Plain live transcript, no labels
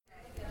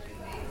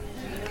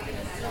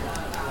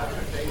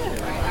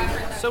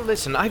So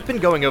listen, I've been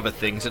going over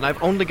things and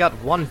I've only got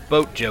one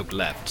boat joke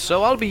left,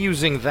 so I'll be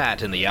using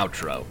that in the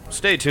outro.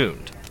 Stay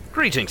tuned.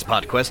 Greetings,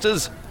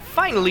 Podquesters.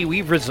 Finally,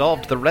 we've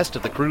resolved the rest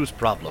of the crew's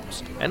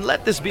problems, and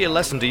let this be a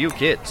lesson to you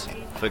kids.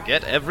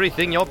 Forget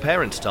everything your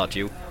parents taught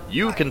you.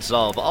 You can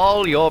solve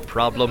all your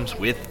problems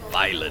with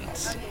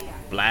violence.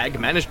 Flag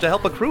managed to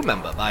help a crew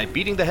member by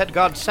beating the head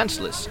guard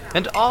senseless,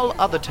 and all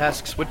other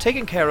tasks were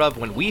taken care of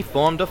when we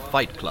formed a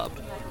fight club.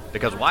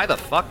 Because why the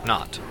fuck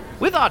not?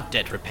 With our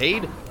debt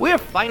repaid, we're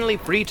finally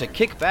free to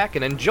kick back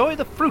and enjoy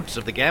the fruits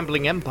of the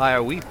gambling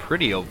empire we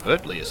pretty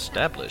overtly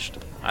established.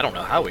 I don't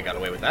know how we got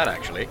away with that,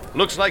 actually.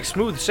 Looks like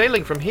smooth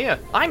sailing from here.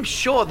 I'm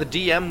sure the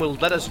DM will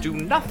let us do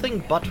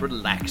nothing but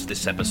relax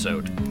this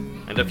episode.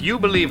 And if you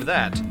believe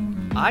that,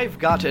 I've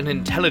got an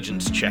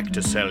intelligence check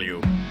to sell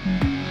you.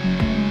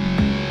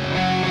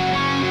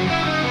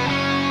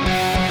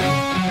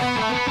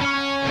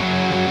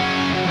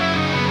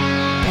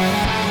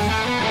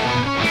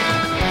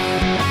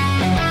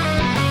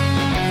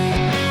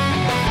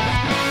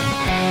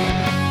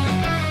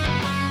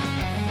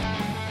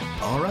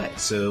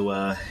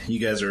 So, you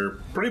guys are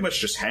pretty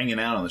much just hanging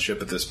out on the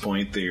ship at this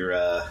point.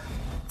 Your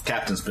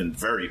captain's been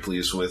very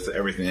pleased with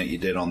everything that you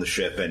did on the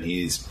ship, and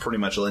he's pretty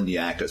much letting you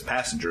act as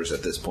passengers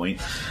at this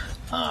point,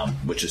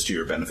 which is to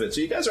your benefit.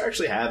 So you guys are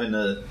actually having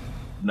a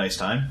nice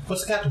time.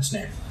 What's the captain's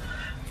name?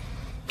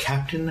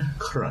 Captain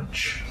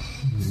Crunch.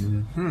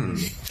 Can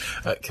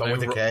I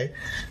with a K?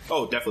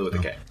 Oh, definitely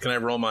with a K. Can I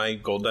roll my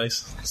gold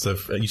dice? So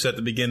you said at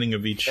the beginning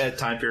of each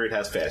time period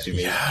has passed. You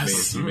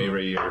may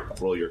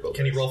roll your gold.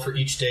 Can he roll for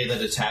each day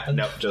that it's happened?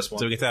 No, just one.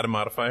 So we get to add a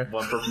modifier?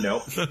 No.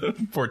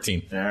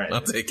 14. All right.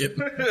 I'll take it.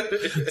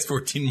 It's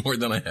 14 more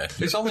than I had.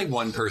 There's only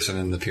one person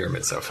in the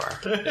pyramid so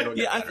far.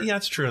 Yeah,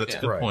 that's true. That's a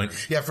good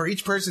point. Yeah, for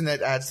each person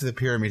that adds to the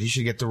pyramid, he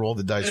should get to roll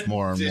the dice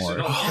more and more.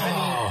 We're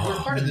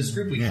part of this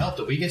group. We helped.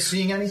 Did we get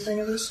seeing anything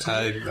of this?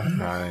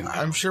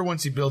 I'm sure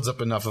once he builds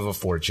up enough of a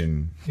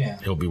fortune,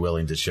 he'll be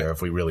willing to share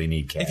if we really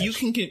need cash. If you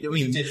can get,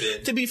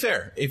 to be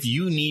fair, if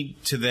you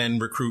need to then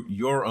recruit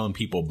your own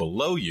people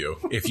below you,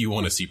 if you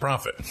want to see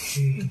profit.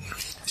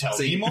 Tell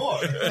me more.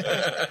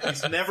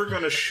 He's never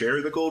going to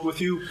share the gold with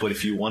you, but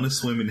if you want to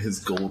swim in his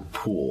gold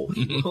pool,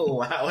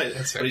 allow it.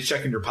 But he's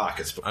checking your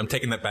pockets. I'm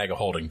taking that bag of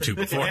holding, too,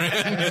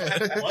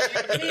 beforehand.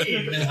 What do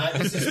you mean?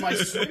 This is my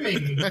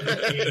swimming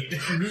aid.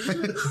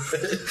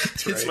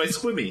 It's my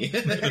swimmy.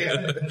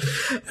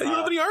 You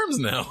have any arms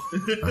now?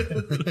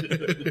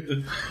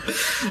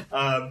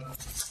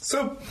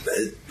 So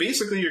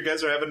basically, you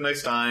guys are having a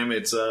nice time.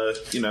 It's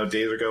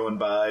days are going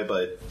by,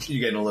 but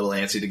you're getting a little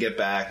antsy to get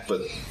back.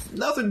 But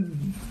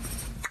nothing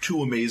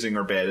too amazing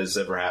or bad is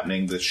ever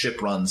happening. The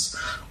ship runs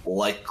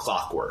like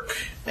clockwork,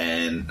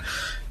 and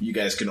you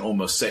guys can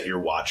almost set your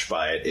watch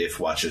by it if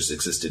watches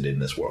existed in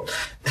this world.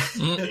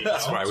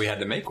 That's why we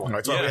had to make one.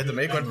 That's why we had to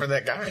make one for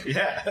that guy.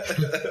 Yeah.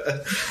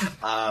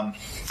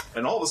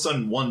 And all of a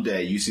sudden, one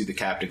day, you see the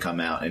captain come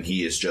out, and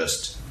he is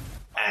just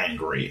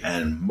angry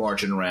and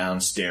marching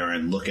around,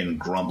 staring, looking,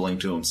 grumbling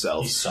to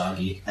himself. He's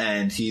soggy,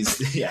 and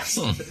he's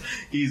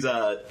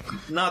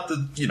not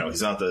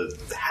the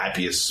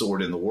happiest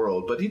sword in the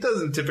world, but he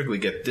doesn't typically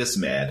get this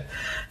mad.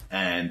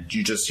 And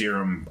you just hear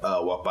him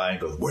walk by and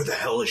go, "Where the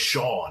hell is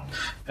Sean?"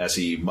 as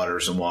he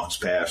mutters and walks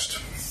past.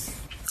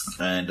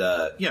 And,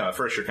 at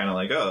first you're kind of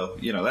like, oh,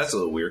 that's a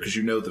little weird because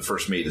the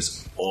first mate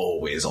is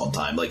always on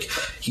time. Like,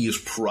 he is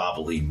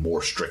probably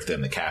more strict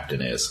than the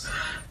captain is.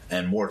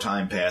 And more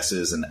time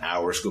passes and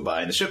hours go by,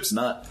 and the ship's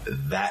not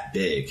that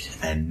big,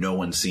 and no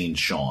one's seen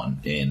Sean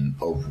in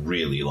a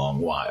really long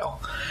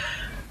while.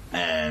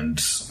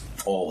 And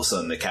all of a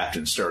sudden the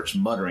captain starts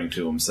muttering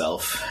to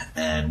himself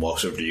and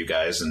walks over to you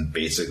guys and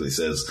basically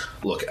says,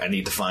 "Look, I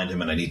need to find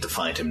him, and I need to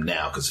find him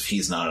now, because if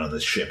he's not on the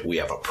ship, we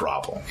have a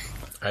problem."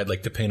 I'd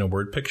like to paint a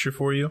word picture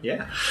for you.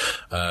 Yeah.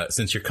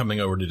 Since you're coming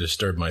over to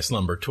disturb my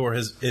slumber, Tor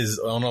is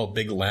on a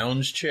big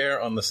lounge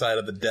chair on the side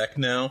of the deck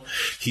now.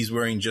 He's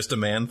wearing just a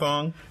man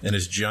thong and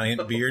his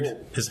giant beard.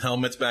 His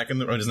helmet's back in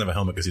the... Oh, he doesn't have a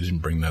helmet because he didn't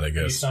bring that, I guess.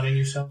 Are you sunning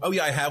yourself? Oh,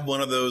 yeah, I have one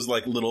of those,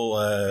 little...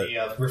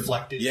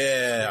 reflective...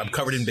 Yeah, I'm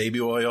covered in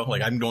baby oil.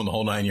 I'm going the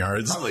whole 9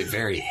 yards. Probably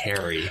very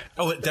hairy.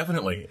 Oh,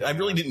 definitely. I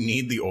really didn't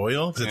need the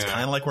oil because it's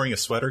kind of like wearing a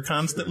sweater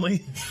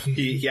constantly.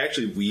 He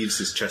actually weaves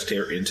his chest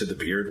hair into the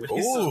beard.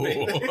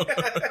 Ooh.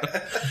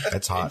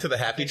 That's hot. Into the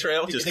happy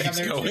trail, just keeps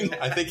going.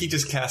 I think he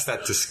just cast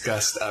that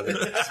disgust out of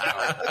his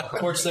power.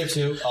 Court's there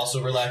too,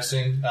 also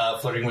relaxing,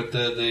 flirting with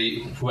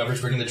the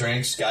whoever's bringing the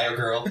drinks, guy or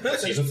girl.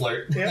 He's a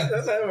flirt. Yeah,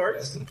 that's how it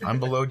works. I'm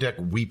below deck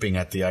weeping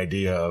at the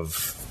idea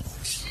of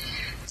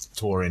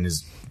Tor in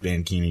his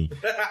Bankini.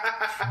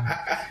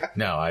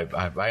 No,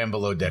 I am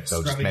below deck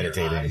though, just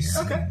meditating.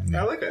 Okay,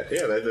 I like that.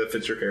 Yeah, that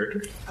fits your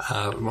character.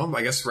 Well,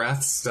 I guess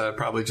Wrath's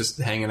probably just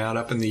hanging out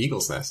up in the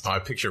eagle's nest. I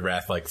picture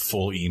Wrath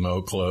full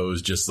emo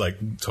clothes, just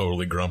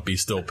totally grumpy,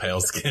 still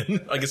pale skin.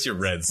 I guess you're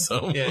red,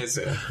 so yeah, it's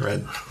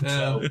red.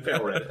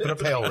 Pale red. But a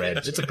pale red.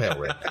 It's a pale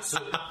red.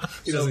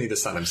 He doesn't need to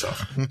sun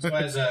himself. So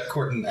as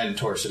Court and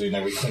Tor sitting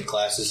there, we clink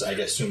glasses. I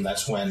assume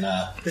that's when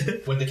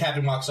the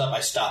captain walks up.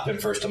 I stop him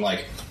first. I'm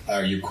like,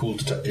 "Are you cool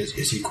to talk?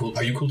 Is he he cool?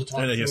 Are you cool to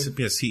talk?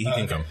 Yes, he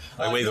can come.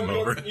 I wave him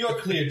over. You're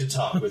cleared to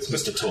talk with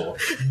Mr. Tor.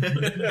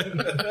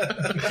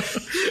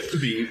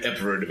 The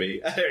Emperor to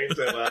be. All right,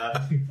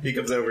 so he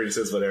comes over and he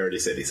says what I already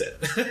said he said.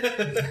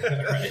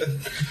 Right.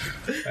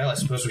 Well, I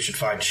suppose we should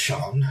find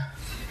Sean.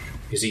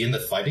 Is he in the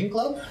fighting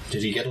club?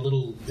 Did he get a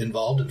little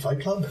involved in Fight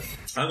Club?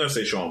 I'm going to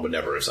say Sean would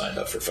never have signed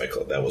up for Fight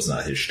Club. That was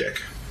not his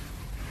shtick.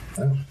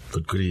 Oh.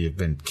 But could he have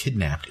been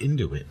kidnapped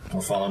into it?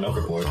 Or fallen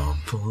overboard?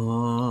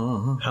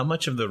 How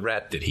much of the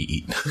rat did he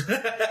eat?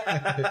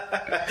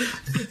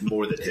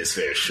 More than his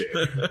fair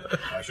share.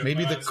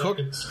 Maybe the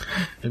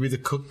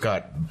cook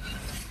got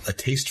a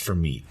taste for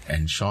meat,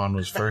 and Sean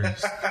was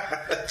first.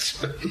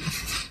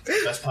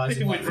 Best pies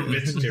He went from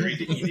vegetarian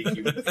to eating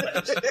human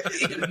flesh.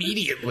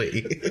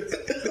 Immediately.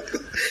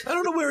 I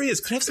don't know where he is.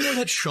 Could I have some of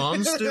that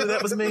Sean stew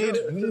that was made?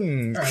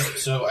 All right,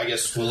 so I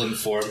guess we'll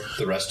inform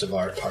the rest of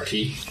our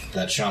party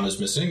that Sean is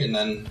missing, and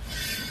then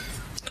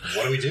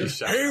what do we do?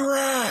 Hey,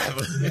 Rav!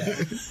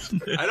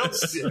 I don't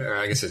see, or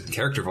I guess it's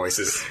character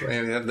voices. We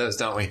have those,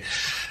 don't we?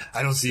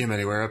 I don't see him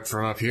anywhere up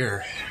from up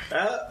here.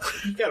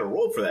 You got to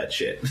roll for that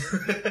shit.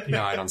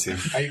 No, I don't see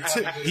him.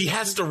 He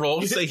has to roll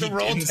to say he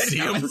didn't see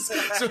him.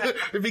 So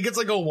if he gets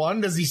like a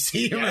 1, does he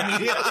see him?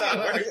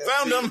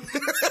 Found him!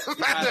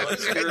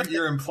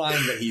 You're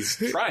implying that he's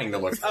trying to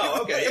look.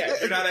 Oh, okay, yeah.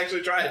 You're not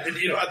actually trying.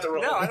 You don't have to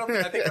roll. No, I don't.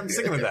 I think I'm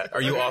sticking with that.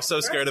 Are you also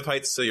scared of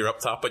heights so you're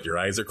up top but your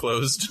eyes are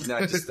closed? No,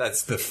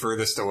 that's the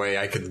furthest away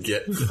I could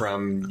get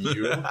from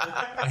you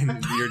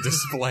and your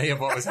display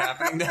of what was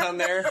happening down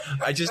there.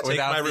 I just take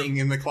without my being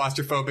in the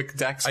claustrophobic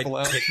decks I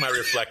below. take my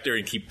reflector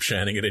and keep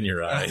shining it in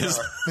your eyes.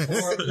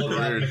 Or look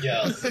at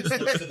Miguel. Just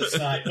look to the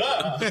side.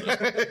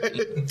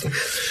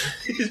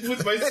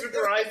 With my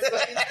super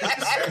eyesight.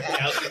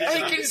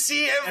 I can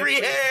see every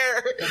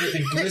hair,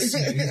 Everything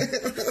glistening.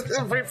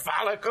 every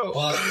follicle.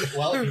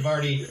 Well, you've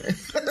already,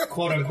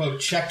 quote unquote,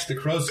 checked the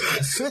crow's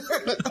nest.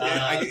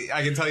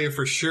 I can tell you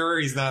for sure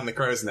he's not in the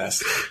crow's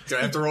nest. Do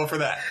I have to roll for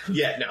that?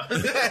 Yeah, no.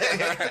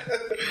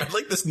 I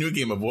like this new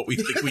game of what we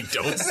think we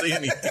don't see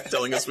and he's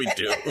telling us we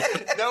do.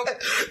 Nope.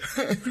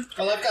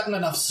 Well, I've gotten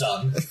enough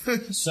sun.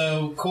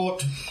 So,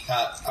 Court,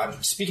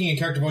 I'm speaking in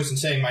character voice and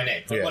saying my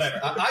name, but Yes. whatever.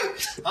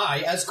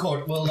 I, as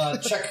Court, will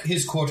check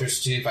his quarters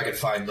to see if I can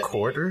find any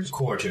Quarters?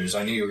 Quarters.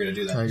 I knew you were going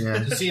to do that. Oh,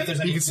 yeah. To see if there's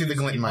You any can see the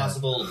glint in my eye.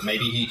 possible.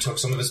 Maybe he took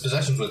some of his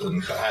possessions with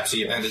him. Perhaps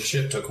he abandoned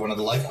ship, took one of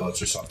the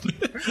lifeboats or something.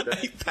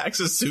 He packs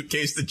a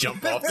suitcase to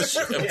jump off the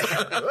ship. I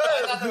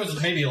thought there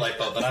was maybe a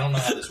lifeboat, but I don't know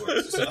how this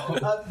works.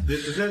 So,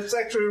 That's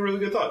actually a really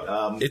good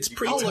thought. It's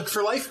pre. I'll look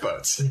for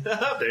lifeboats.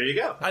 There you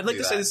go. I'd like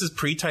to say this is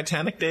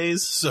pre-Titanic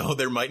days, so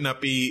there might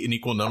not be an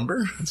equal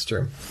number. That's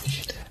true.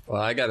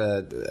 Well, I got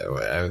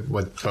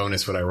what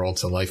bonus would I roll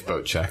to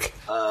lifeboat check?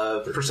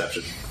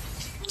 Perception.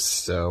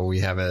 So we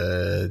have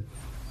a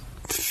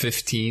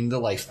 15 to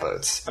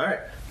lifeboats. All right.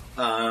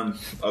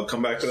 I'll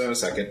come back to that in a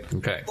second.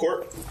 Okay.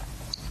 Court,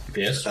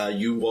 yes.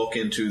 you walk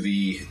into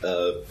the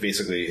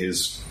basically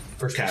his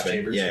First class cabin.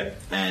 chambers, Yeah,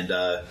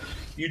 and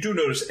you do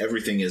notice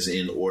everything is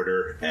in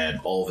order and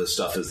all of his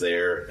stuff is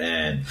there.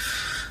 And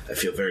I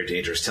feel very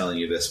dangerous telling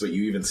you this, but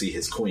you even see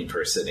his coin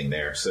purse sitting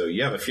there. So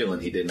you have a feeling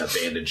he didn't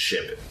abandon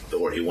ship,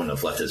 or he wouldn't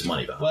have left his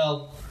money behind.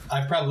 Well,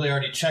 I probably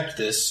already checked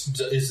this.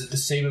 Is it the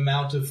same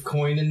amount of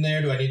coin in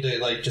there? Do I need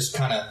to just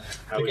kind of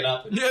pick it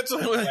up? Yeah, it's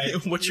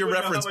like, what's your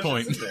reference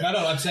point?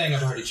 No, I'm saying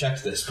I've already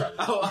checked this. Probably.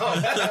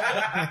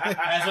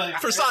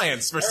 For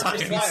science, for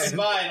science. Flying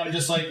by, and I'm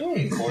just like,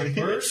 coin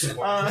purse.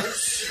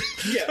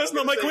 Yeah, That's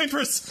not my coin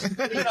purse.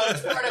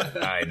 It's part of.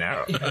 I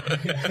know.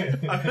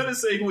 I'm gonna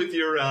say with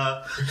your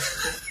All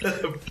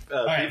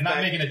right, I'm not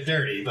making it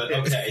dirty, but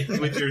okay.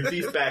 with your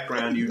thief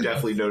background, you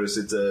definitely notice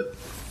it's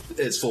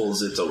as full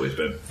as it's always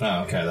been. Oh,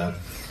 okay then.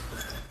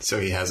 So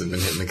he hasn't been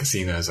hitting the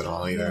casinos at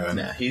all either. Then.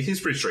 Nah,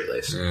 he's pretty straight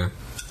laced. Yeah.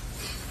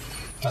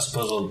 I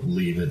suppose I'll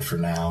leave it for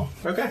now.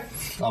 Okay.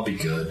 I'll be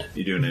good.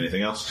 You doing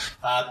anything else?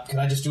 Can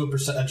I just do a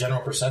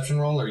general perception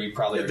roll, or you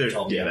probably already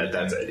told me everything?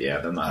 that's it. Yeah,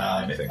 I'm not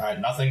doing anything. All right,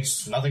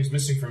 nothing's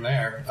missing from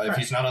there. If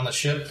he's not on the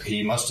ship,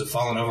 he must have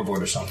fallen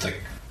overboard or something.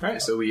 All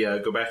right, so we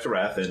go back to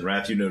Wrath, and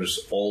Wrath, you notice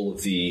all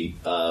of the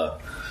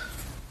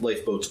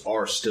lifeboats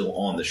are still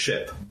on the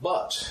ship,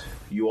 but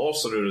you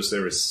also notice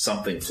there is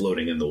something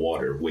floating in the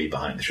water way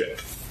behind the ship.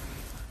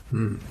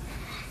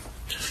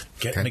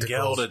 Get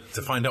Miguel to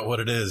find out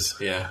what it is.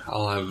 Yeah,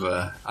 I'll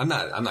have. I'm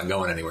not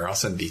going anywhere. I'll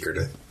send Beaker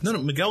to. No,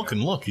 Miguel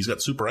can look. He's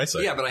got super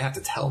eyesight. Yeah, but I have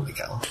to tell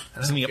Miguel.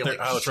 Isn't he up there?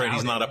 Oh, that's right.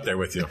 He's not up there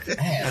with you.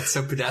 That's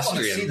so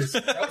pedestrian.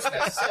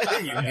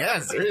 Yeah,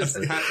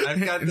 seriously.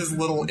 I've got this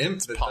little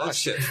imp that does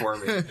shit for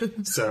me.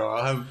 So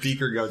I'll have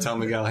Beaker go tell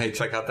Miguel, hey,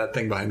 check out that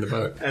thing behind the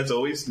boat. As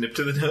always, nip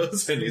to the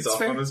nose, and he's off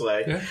fair. on his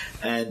way. Yeah.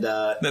 And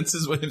That's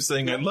his way of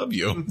saying I love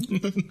you.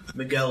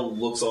 Miguel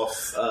looks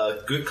off.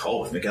 Good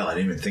call with Miguel. I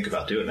didn't even think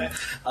about doing that.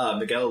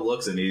 Miguel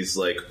looks and he's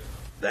like,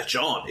 "That's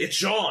Sean. It's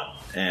Sean."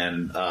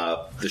 And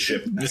the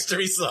ship.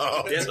 Mystery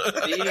solved. Goes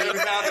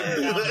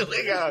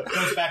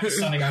back to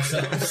sunning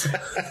ourselves.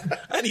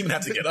 I didn't even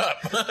have to get up.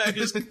 I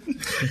just...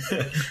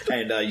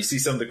 And you see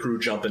some of the crew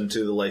jump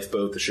into the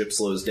lifeboat. The ship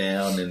slows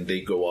down, and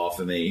they go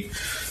off, and they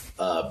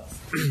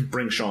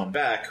bring Sean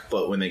back,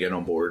 but when they get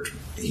on board,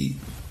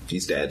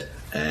 he's dead,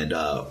 and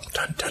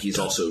he's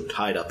also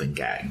tied up and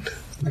gagged.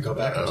 I go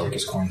back and take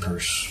his coin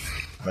purse.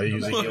 I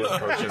use a healing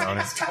potion on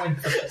it.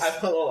 I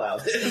will allow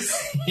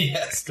this.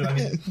 Yes.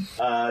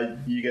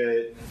 You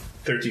get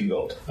 13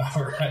 gold.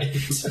 All right.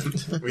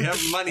 We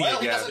have money Well,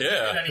 he again. doesn't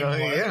Yeah. do it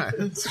anymore. Yeah.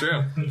 It's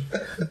true.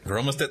 We're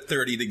almost at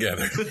 30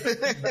 together.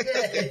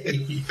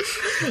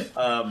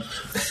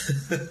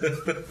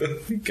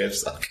 You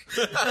guys suck.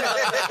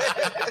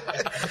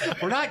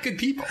 We're not good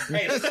people.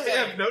 Hey,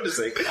 I'm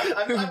noticing.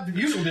 I've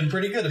usually been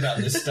pretty good about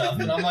this stuff,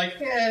 and I'm like,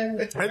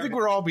 I think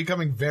we're all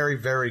becoming very,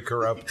 very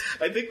corrupt.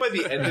 I think by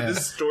the end of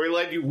this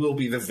storyline, you will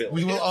be the villain.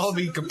 We will all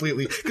be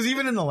completely... Because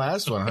even in the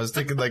last one, I was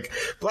thinking, like,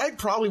 Black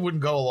probably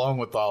wouldn't go along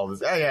with all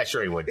this. Oh, yeah,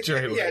 sure he would. Sure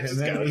he would. Yeah, just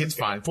go. It's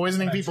fine.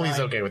 Poisoning people, he's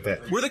okay with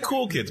that. We're the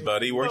cool kids,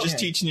 buddy. We're just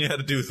teaching you how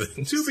to do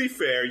things. To be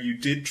fair, you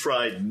did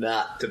try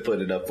not to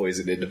put enough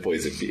poison into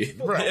poison bee.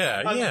 Right.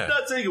 Yeah, I'm yeah.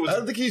 not saying it I was,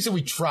 don't think he said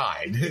we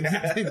tried.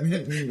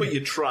 but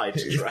you tried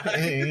to try.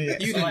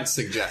 You didn't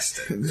suggest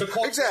it. so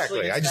Colt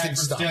Exactly, I just back didn't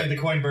from stop stealing it.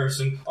 the coin purse,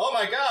 and oh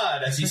my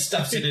god, as he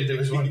stuffs it into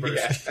his one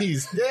purse.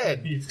 He's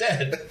dead. He's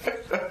dead.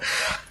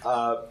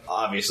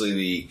 Obviously,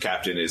 the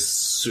captain is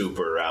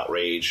super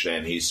outraged,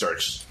 and he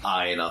starts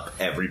eyeing up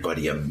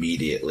everybody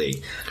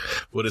immediately.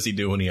 What does he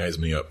do when he eyes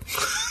me up?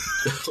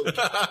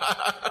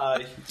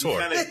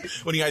 Tor.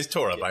 When he eyes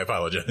Tor up, I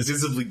apologize.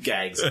 Visibly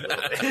gags him.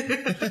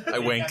 I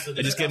wink.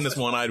 I just give him this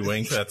one-eyed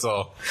wink, that's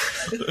all.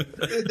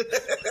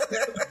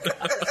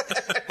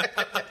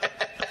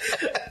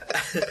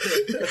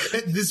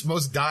 At this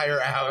most dire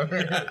hour.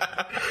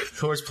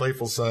 Tor's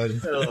playful side.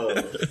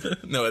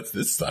 No, it's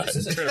this side.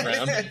 Turn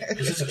around.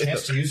 Is this a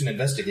chance to use an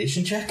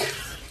investigation check?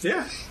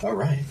 Yeah. All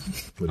right.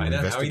 Find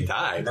out how he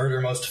died.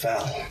 Murder most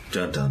foul.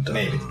 Dun, dun, dun.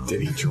 Maybe.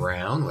 Did he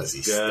drown? Was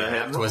he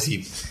stabbed? Was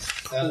he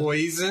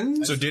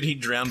poisoned? So did he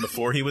drown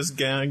before he was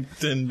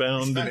gagged and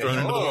bound and thrown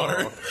into the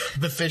water?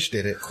 The fish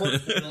did it.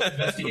 Court will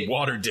investigate.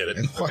 Water did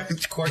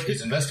it. Court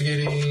is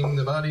investigating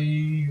the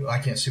body. I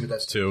can't see what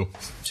that's. 2.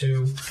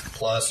 2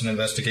 plus an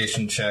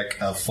investigation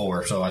check of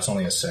 4, so that's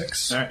only a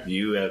 6. All right.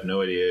 You have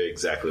no idea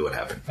exactly what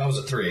happened. That was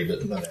a 3,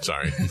 but whatever.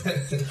 Sorry.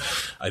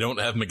 I don't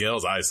have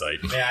Miguel's eyesight.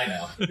 Yeah, I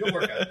know. You'll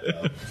work out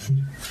though.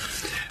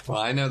 Well,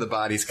 I know the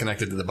body's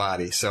connected to the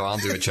body, so I'll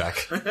do a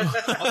check.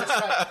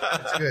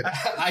 That's good.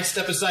 I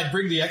step aside,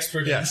 bring the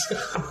expert Yes.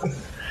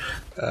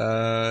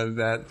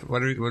 What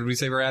did we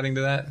say we're adding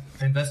to that?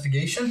 in.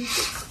 Investigation?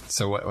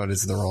 So what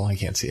is the roll? I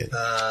can't see it.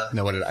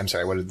 No, I'm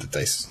sorry, what did the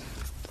dice?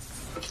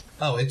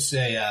 Oh, it's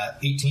a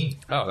 18.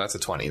 Oh, that's a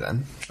 20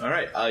 then. All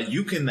right.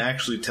 You can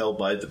actually tell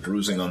by the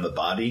bruising on the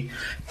body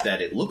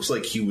that it looks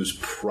like he was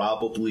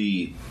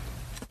probably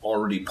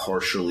already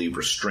partially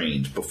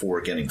restrained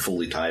before getting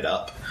fully tied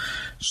up.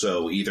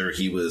 So either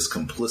he was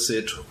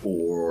complicit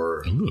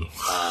or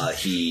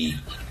he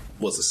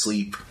was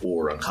asleep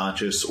or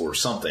unconscious or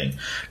something.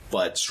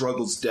 But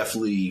struggles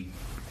definitely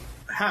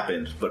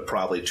happened, but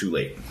probably too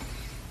late.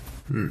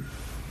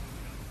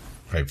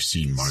 I've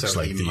seen marks So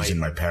like he these might- in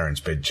my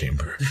parents'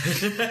 bedchamber.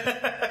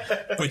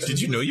 Wait,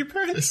 did you know your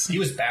parents? He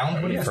was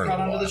bound when he was For a brought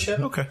onto while. the ship?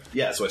 Okay.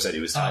 Yeah, so I said he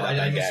was Oh, tied up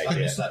I and missed, gagged. I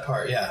missed that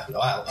part, yeah.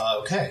 Wow,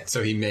 okay.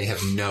 So he may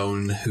have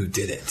known who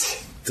did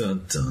it.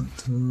 Dun, dun,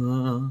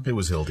 dun. It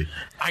was Hildy.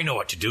 I know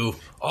what to do.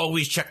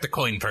 Always check the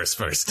coin purse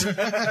first. Way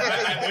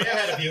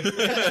ahead of you.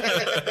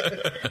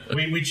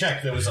 we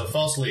checked. There was a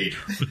false lead.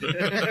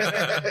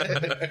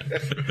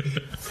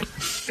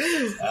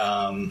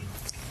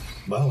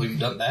 Well, we've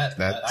done that.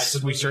 That's- I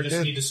suppose we sure just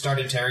did. need to start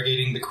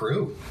interrogating the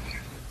crew.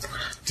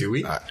 Do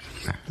we?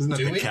 Isn't that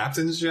do the we?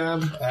 captain's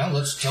job? Well,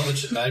 let's tell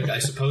I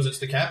suppose it's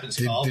the captain's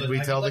call. did but we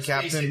I- tell the let's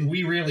face captain? it,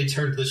 we really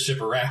turned this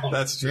ship around.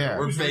 That's true. Yeah.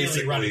 We're Who's really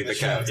basically running the the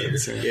show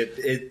captains. here?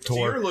 Yeah. To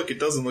your look, it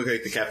doesn't look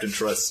like the captain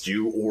trusts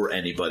you or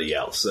anybody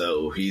else,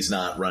 so he's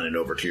not running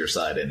over to your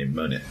side any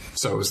minute.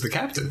 So it was the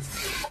captain.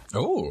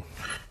 Oh.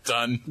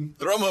 Done.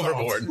 Throw him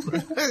overboard.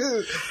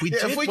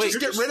 If we just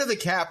get rid of the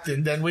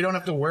captain, then we don't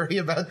have to worry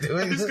about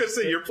doing I was this. going to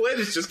say, your plan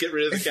is just get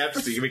rid of the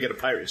captain so you can make it a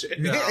pirate ship.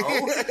 I'm kind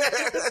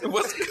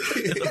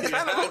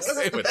of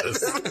okay with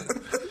this.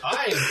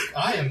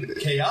 I am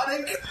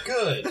chaotic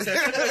good.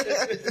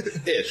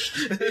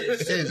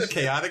 Ish.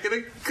 Chaotic in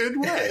a good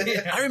way.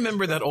 I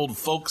remember that old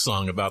folk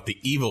song about the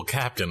evil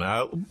captain.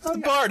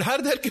 Bard, how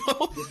did that go?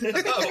 Oh,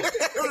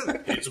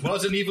 it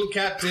was an evil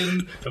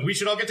captain, and we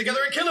should all get together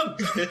and kill him.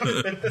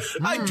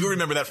 I do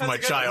remember that from my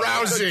childhood.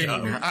 Rousing.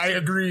 I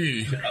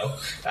agree. No,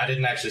 I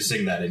didn't actually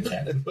sing that in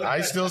canon. But, I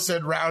still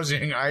said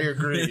rousing. I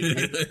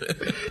agree.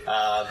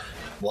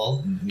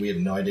 well, we have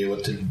no idea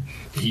what to.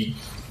 He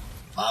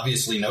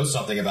obviously knows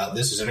something about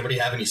this. Does anybody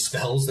have any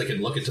spells that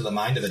can look into the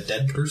mind of a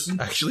dead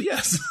person? Actually,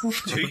 yes.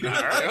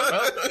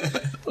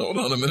 Hold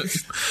on a minute.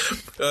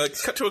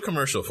 Cut to a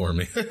commercial for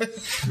me.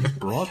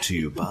 Brought to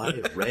you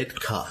by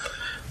Red Cup.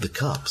 The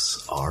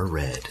cups are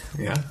red.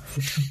 Yeah.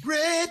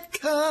 Red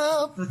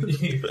cup.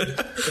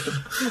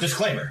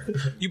 Disclaimer.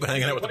 You've been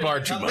hanging out with the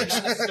bard too much.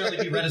 Not necessarily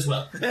be read as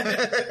well.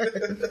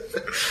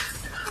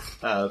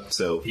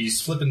 So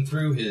He's flipping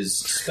through his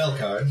spell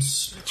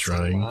cards.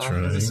 Trying.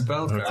 The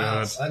spell Oh,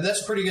 cards. God.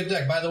 That's a pretty good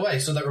deck, by the way.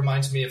 So that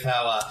reminds me of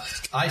how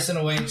I sent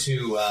away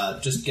to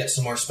just get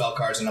some more spell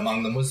cards, and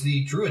among them was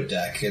the Druid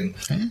deck.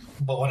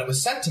 But when it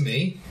was sent to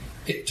me,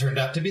 it turned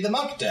out to be the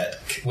Monk deck,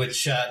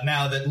 which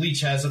now that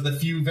Leech has of the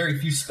very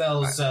few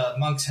spells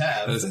monks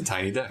have. That is a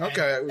tiny deck.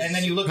 Okay. And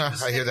then you look at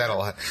the I hear that a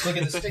lot. Look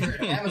at the sticker.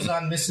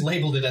 Amazon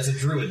mislabeled it as a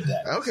Druid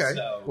deck. Okay.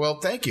 So, Well,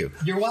 thank you.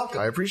 you're welcome.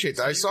 I appreciate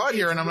that. I saw it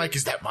here and I'm like,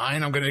 is that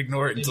mine? I'm going to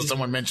ignore it until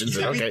someone mentions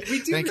it. Okay.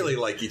 We do Thank really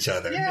you. like each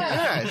other.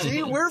 Yeah,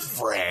 see, we're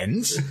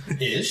friends.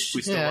 Ish.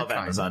 we still Yeah, love fine.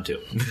 Amazon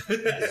too.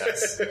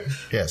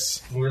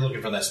 Yes. We're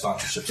looking for that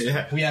sponsorship.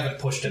 Yeah. We haven't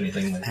pushed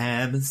anything lately.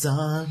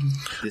 Amazon.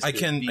 This I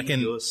can- could be I can-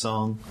 your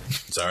song.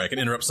 Sorry, I can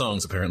interrupt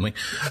songs, apparently.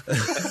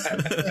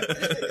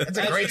 It's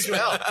a great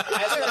spell.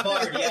 As a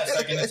bard, yes,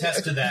 I can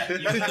attest to that.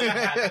 You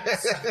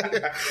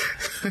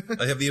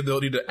I have the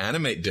ability to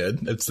animate dead.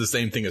 It's the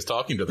same thing as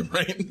talking to them,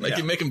 right? I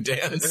can make them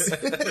dance.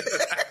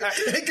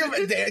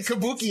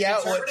 Kabuki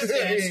out what, Tell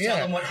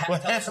them what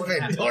what tell us what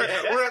happened.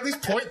 happened. Or at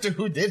least point to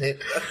who did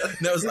it.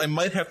 Now, I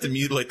might have to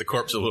mutilate the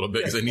corpse a little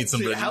bit because I need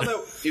somebody. How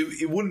that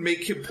it wouldn't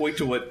make him point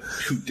to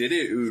who did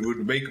it. It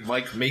would make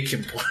Mike make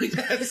him point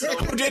at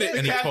someone. Who did it?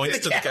 And he points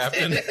to the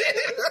captain.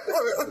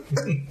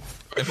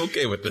 I'm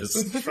okay with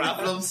this.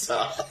 Problem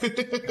solved.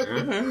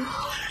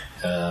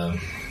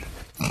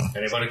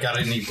 Anybody got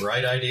any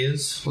bright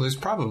ideas? Well, there's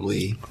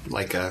probably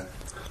like a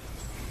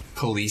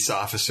police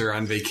officer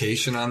on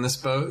vacation on this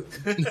boat.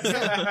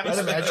 I'd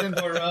imagine.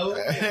 Poirot?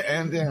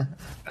 And yeah.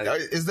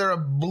 Is there a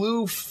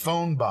blue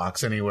phone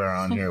box anywhere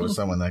on here with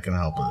someone that can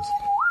help us?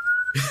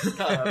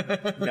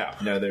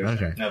 No, there's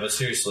Okay. No, but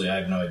seriously, I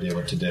have no idea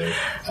what to do.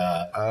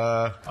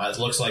 It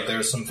looks like there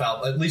was some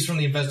foul. At least from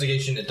the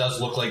investigation, it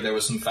does look like there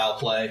was some foul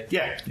play.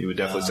 Yeah, you would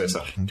definitely say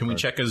so. Can we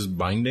check his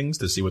bindings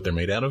to see what they're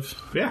made out of?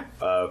 Yeah,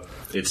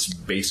 it's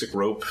basic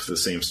rope, the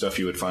same stuff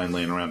you would find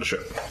laying around a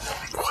ship.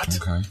 What?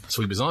 Okay.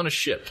 So he was on a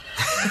ship.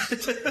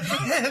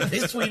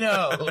 This we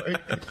know. All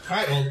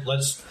right, well,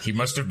 let's. He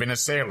must have been a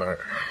sailor.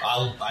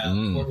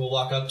 We'll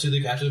walk up to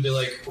the captain and be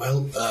like,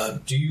 "Well,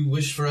 do you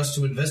wish for us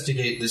to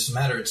investigate this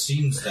matter? It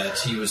seems that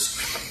he was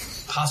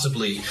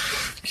possibly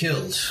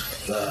killed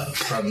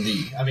from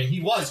the. I mean,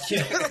 he was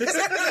killed. He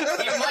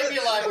might be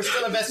alive. We're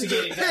still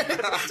investigating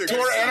that.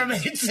 Tor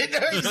animates it.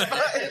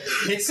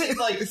 It seems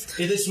like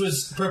this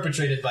was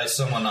perpetrated by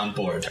someone on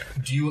board.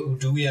 Do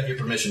we have your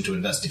permission to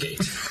investigate?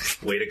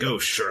 Way to go,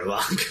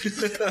 Sherlock.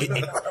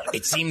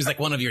 It seems like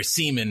one of your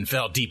seamen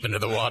fell deep into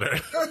the water.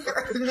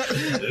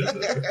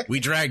 We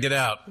dragged it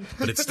out,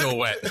 but it's still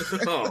wet.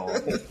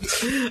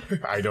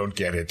 I don't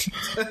get it.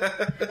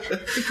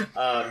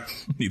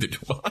 Neither do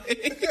I.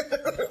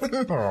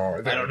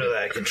 Oh, I don't know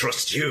that I can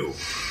trust you.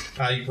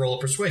 I roll a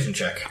persuasion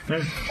check.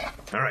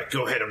 All right,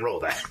 go ahead and roll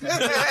that.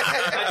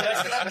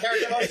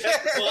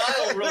 Well,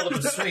 I'll roll a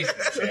persuasion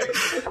check.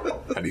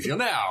 How do you feel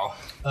now?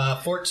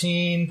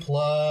 14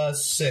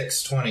 plus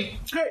 6, 20.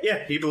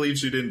 Yeah, he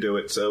believes you didn't do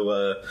it,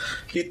 so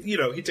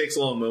he takes a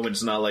little moment.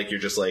 It's not like you're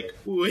just like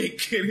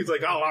wink, and he's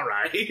like, "Oh, all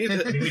right."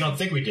 I mean, we don't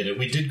think we did it.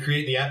 We did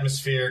create the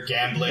atmosphere,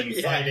 gambling,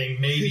 fighting,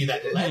 maybe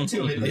that led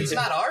to it. It's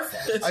not our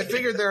fault. I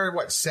figured there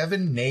are,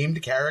 7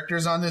 named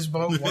characters on this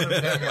boat? One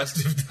of them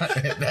must have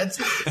done it. That's...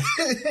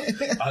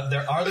 Are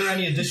there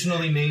any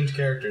additionally named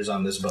characters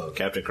on this boat?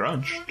 Captain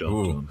Crunch.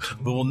 Ooh.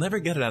 But we'll never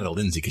get it out of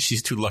Lindsay because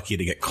she's too lucky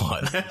to get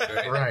caught.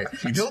 right.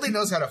 Dildy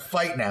knows how to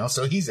fight now,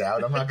 so he's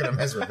out. I'm not going to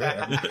mess with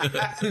him.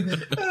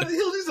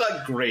 He's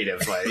not great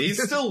at fighting.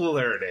 He's still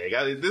learning.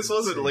 I mean, this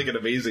wasn't like an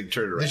amazing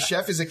turnaround. The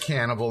chef is a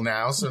cannibal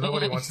now, so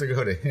nobody wants to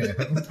go to him.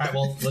 All right,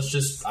 well,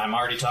 I'm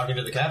already talking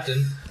to the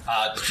captain.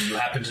 Do you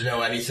happen to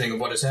know anything of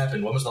what has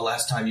happened? When was the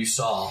last time you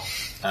saw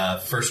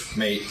first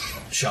mate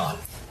Sean?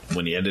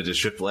 When he ended his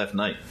shift last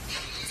night.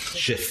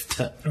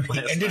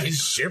 Ended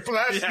his ship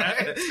last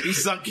night? He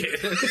sunk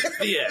it.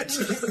 The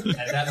end.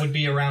 And that would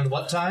be around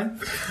what time?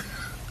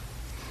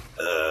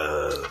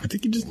 I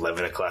think you just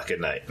 11 o'clock at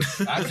night.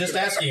 I'm just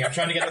asking. I'm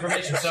trying to get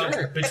information. So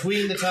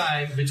between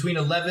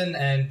 11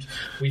 and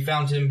we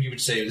found him, you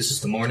would say this is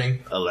the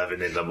morning?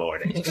 11 in the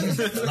morning.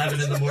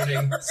 11 in the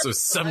morning. so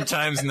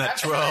sometimes in that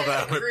 12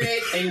 hour.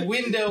 Create a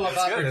window of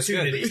good, that's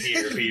opportunity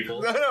here,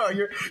 people. No,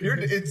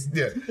 it's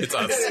It's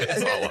us.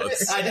 It's all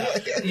us. I know.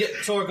 Yeah,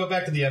 Tor, go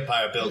back to the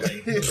Empire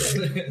building.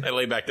 I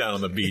lay back down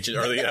on the beach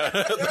or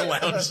the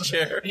lounge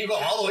chair. You go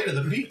all the way to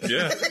the beach.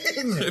 Yeah.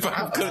 If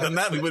I could have done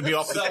that, we would be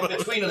off the So boat.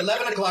 between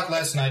 11 o'clock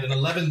last night and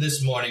 11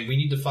 this morning, we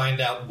need to find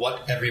out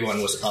what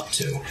everyone was up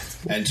to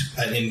and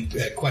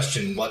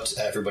question what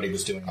everybody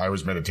was doing. I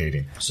was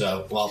meditating.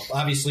 So, well,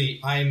 obviously,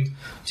 I'm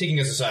taking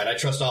us aside. I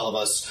trust all of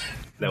us.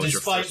 That was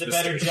your Despite first the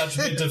better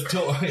judgment of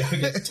Tor.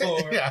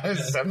 Yeah,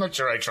 I'm not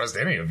sure I trust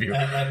any of you.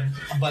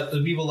 But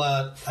we will,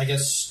 I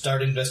guess,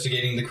 start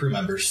investigating the crew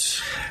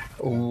members.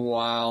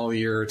 While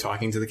you're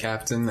talking to the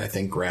captain, I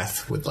think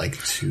Wrath would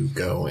like to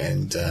go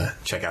and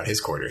check out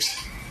his quarters.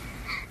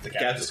 The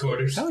captain's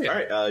quarters. Oh, yeah. All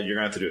right, you're going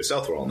to have to do a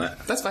stealth roll on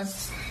that. That's fine.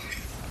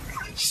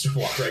 Just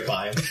walk right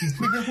by him.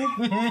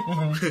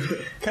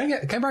 Can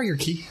I borrow your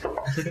key?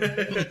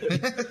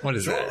 What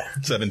is that?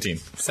 17.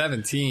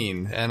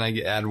 17, and I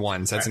add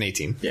 1, so that's an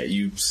 18. Yeah,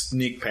 you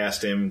sneak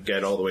past him,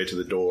 get all the way to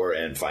the door,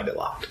 and find it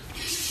locked.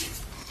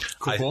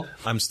 Cool.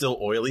 I'm still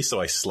oily,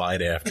 so I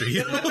slide after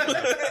you.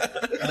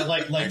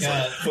 Like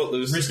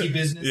Footloose. risky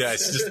business. Yeah,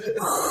 it's just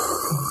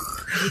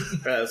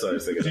That's what I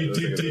was thinking.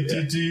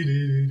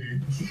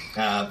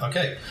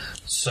 Okay,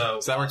 so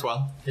So that works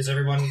well. is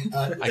everyone?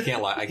 I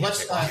can't lie. I can't Let's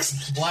take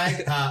locks.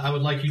 Blag. I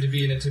would like you to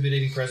be an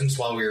intimidating presence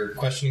while we're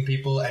questioning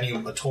people. Any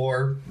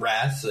Tor,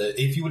 Wrath.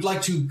 If you would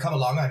like to come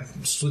along,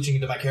 I'm switching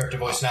into my character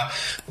voice now.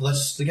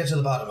 Let's get to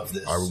the bottom of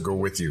this. I will go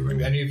with you.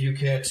 Any of you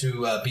care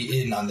to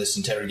be in on this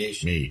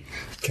interrogation? Me.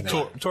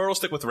 Tor will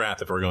stick with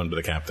Wrath if we're going to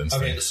the captain's.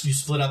 Okay, thing. you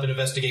split up and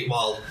investigate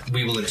while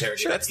we will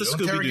interrogate. That's the Don't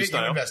Scooby-Doo interrogate, you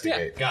style.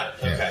 investigate. Got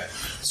it. Okay,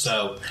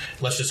 so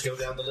let's just go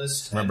down the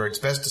list. Remember, it's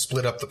best to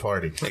split up the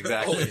party.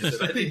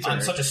 Exactly.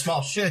 On such a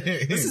small ship.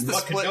 This is the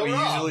What could split go we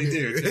wrong? usually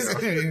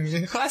do.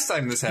 Too. Last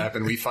time this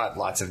happened, we fought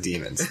lots of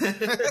demons.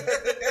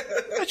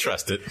 I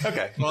trust it.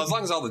 Okay. Well, as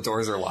long as all the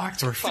doors are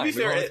locked, we're fine. To be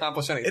fair, we won't it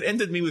accomplish anything.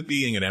 ended me with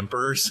being an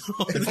emperor, so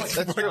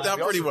it worked out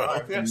pretty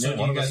well. So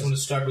do you guys want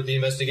to start with the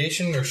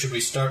investigation, or should we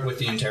start with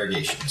the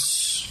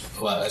interrogations?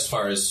 Well, as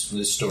far as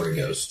this story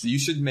goes. You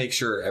should make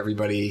sure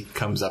everybody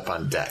comes up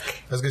on deck.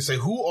 I was going to say,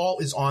 who all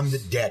is on the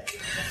deck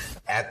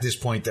at this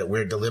point that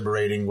we're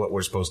deliberating what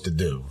we're supposed to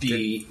do?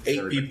 The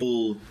 8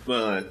 people.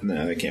 No,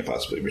 that can't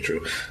possibly be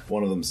true.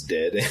 One of them's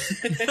dead.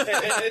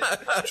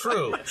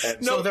 True.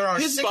 No, so there are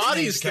his 6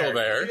 body's main still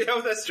characters. there.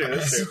 Oh, that's true.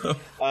 That's true.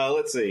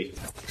 Let's see.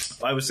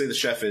 I would say the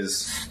chef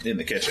is in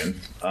the kitchen.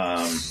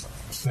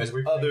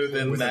 Other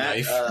than that,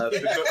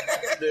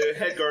 the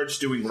head guard's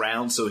doing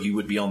rounds, so he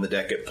would be on the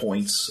deck at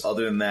points.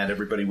 Other than that,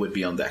 everybody would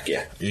be on deck.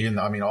 Yeah.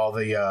 All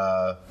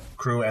the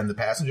crew and the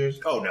passengers,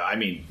 Oh no, I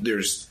mean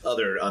there's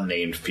other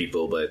unnamed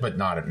people, but but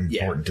not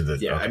important to the.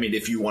 yeah. okay. I mean,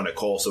 if you want to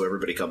call so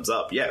everybody comes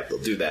up, yeah, they'll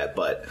do that.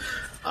 But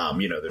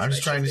there's I'm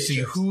just trying to see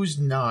who's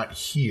not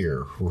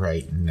here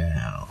right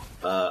now.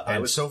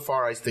 And so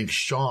far, I think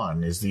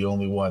Sean is the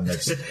only one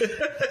that's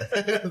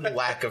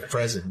lack of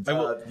presence.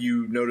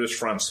 You notice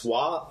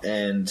Francois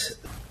and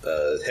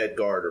head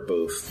guard are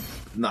both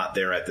not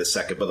there at this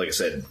second, but like I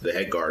said, the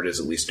head guard is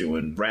at least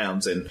doing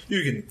rounds, and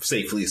you can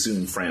safely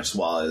assume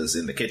Francois is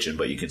in the kitchen,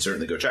 but you can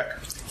certainly go check.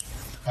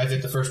 I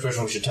think the first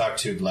person we should talk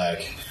to,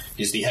 Blag,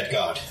 is the head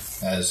guard,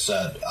 as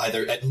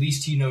either at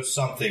least he knows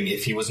something.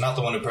 If he was not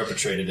the one who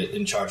perpetrated it,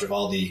 in charge of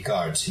all the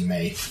guards, he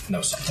may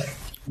know something.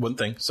 One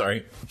thing,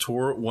 sorry.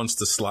 Tor wants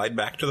to slide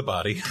back to the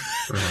body.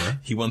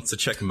 He wants to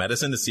check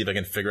medicine to see if I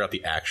can figure out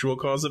the actual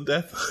cause of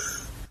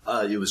death.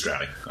 It was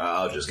drowning.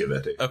 I'll just give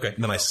that to you. Okay,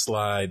 then I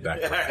slide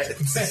back.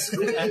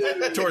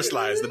 Tor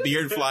slides. The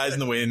beard flies in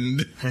the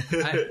wind.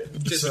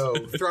 Just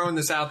throwing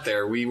this out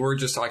there, we were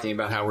just talking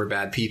about how we're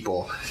bad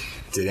people.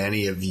 Did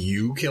any of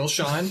you kill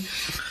Sean?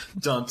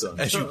 Dun, dun.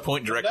 As you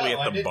point directly No,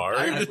 I at the didn't. bard.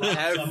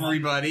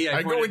 Everybody. I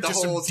I go pointed into the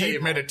whole some deep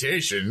table.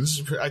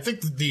 meditations. I think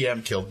the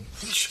DM killed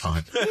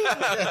Sean.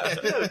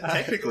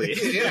 Technically.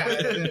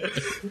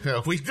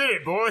 Yeah, we did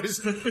it, boys.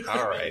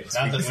 All right.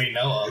 Not that we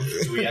know of.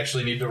 Do we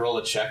actually need to roll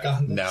a check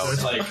on this? No.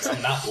 It's like,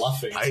 I'm not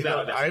bluffing.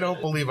 I don't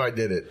believe I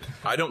did it.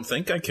 I don't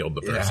think I killed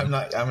the Yeah, person. I'm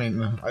not. I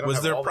mean, I don't Was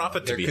have there all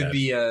profit to There be could had?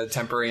 be a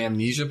temporary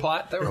amnesia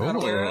plot that we're not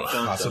aware of.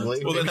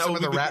 possibly. Well, Maybe then some how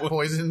of the would we- rat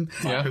poison.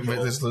 Yeah. Made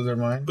this lose their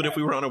mind. But if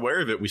we were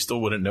unaware of it, we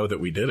still wouldn't know that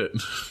we did it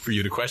for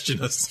you to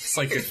question us.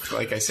 It's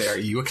like I say, are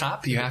you a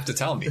cop? You have to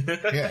tell me.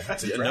 Yeah,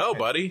 No,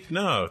 buddy.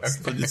 No.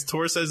 It's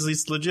Tor says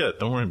he's legit.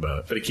 Don't worry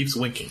about But it keeps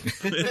winking.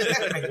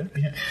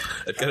 it.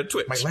 It got a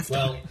twitch. my left.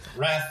 Well,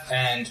 Wrath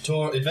and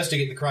Tor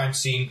investigate the crime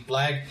scene.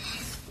 Blag,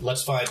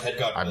 let's find head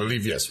guard I William.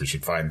 believe yes. We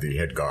should find the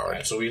head guard.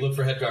 Right, so we look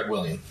for head guard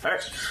William. All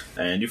right.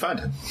 And you find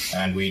him.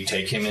 And we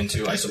take him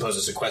into, I suppose,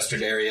 a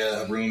sequestered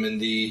area, a room in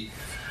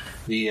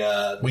He's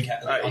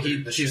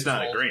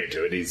not agreeing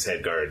to it. He's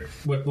head guard.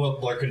 Well,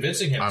 we're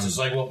convincing him. It's just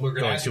like, well, we're going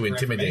to going ask to him for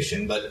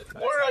intimidation. information,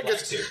 but Or I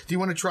guess, do you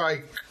want to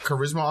try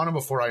charisma on him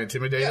before I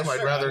intimidate him? Sure,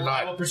 I'd rather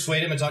I will not.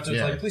 persuade him and talk to him.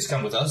 Yeah. Like, please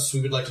come with us.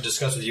 We would like to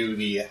discuss with you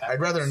the. I'd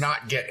rather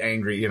not get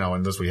angry,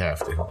 unless we have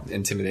to.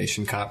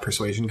 Intimidation cop,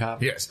 persuasion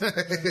cop. Yes,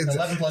 it's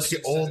 11 plus the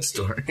 6, old 17.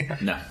 story.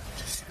 No.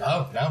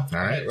 Oh no! All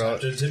right, well-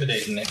 time to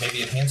intimidate and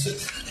maybe enhance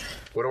it.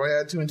 What do I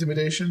add to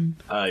intimidation?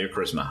 Your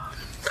charisma.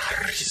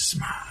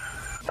 Charisma.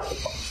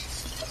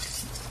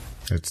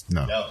 It's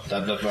no, No,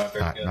 that's not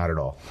very good. not at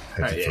all. It's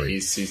All right, a yeah, 3.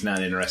 he's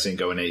not interested in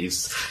going in.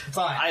 He's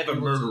Fine. I have a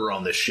murderer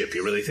on this ship.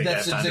 You really think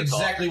That's I have time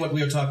exactly what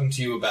we were talking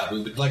to you about.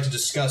 We would like to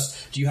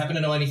discuss. Do you happen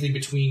to know anything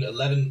between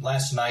 11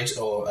 last night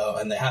or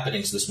and the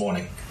happenings this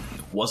morning? to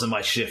talk? Wasn't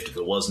my shift. If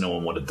it was, no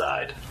one would have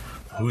died.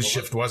 Whose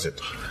shift was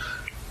it?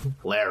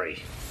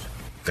 Larry.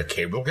 The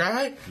cable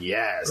guy?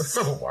 Yes.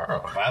 Oh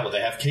wow! Wow, well,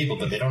 they have cable,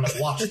 but they don't have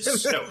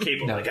watches. No,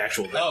 cable, like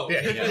actual. Oh,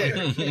 Yeah.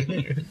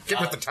 Get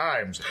with the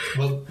times.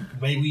 well,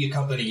 may we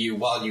accompany you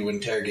while you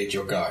interrogate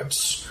your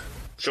guards?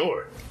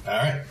 Sure. All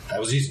right, that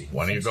was easy.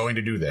 When are you going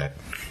to do that?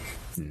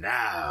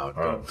 now.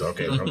 Oh,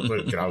 okay. Real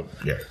quick. All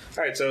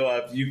right,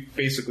 so you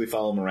basically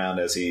follow him around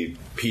as he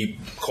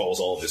calls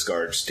all of his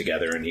guards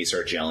together, and he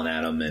starts yelling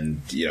at them,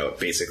 and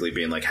basically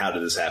being like, "How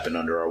did this happen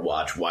under our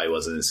watch? Why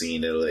wasn't it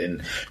seen?"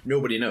 And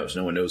nobody knows.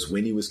 No one knows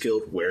when he was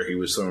killed, where he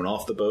was thrown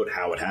off the boat,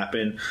 how it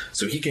happened.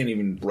 So he can't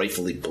even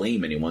rightfully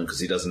blame anyone because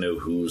he doesn't know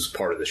who's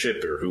part of the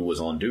ship or who was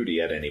on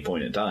duty at any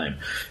point in time.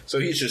 So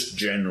he's just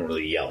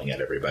generally yelling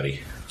at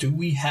everybody. Do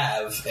we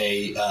have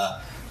a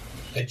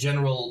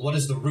general, what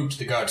is the route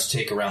the guards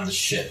take around the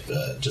ship?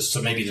 Just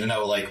so maybe to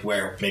know, like,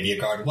 where maybe a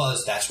guard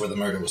was, that's where the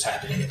murder was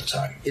happening at the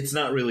time. It's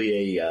not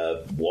really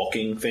a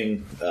walking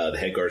thing. The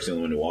head guard's the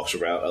only one who walks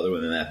around. Other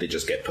than that, they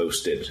just get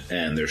posted,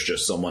 and there's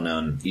just someone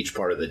on each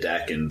part of the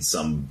deck and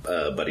some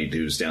buddy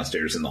dudes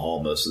downstairs in the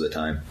hall most of the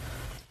time.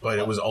 But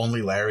it was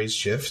only Larry's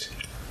shift?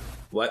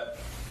 What?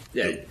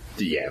 Yeah,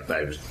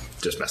 I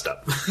just messed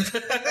up.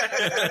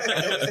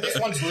 This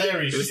one's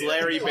Larry's. It was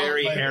Larry,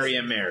 Barry, Harry,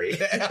 and Mary.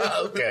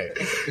 Okay.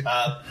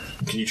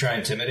 Can you try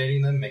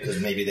intimidating them? Because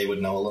maybe they would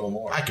know a little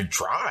more. I could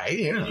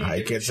try.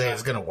 I can't say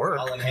it's going to work.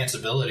 I'll enhance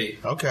ability.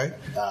 Okay.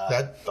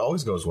 That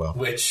always goes well.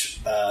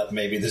 Which,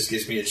 maybe this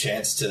gives me a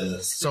chance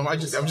to... So I'm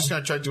just going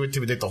to try to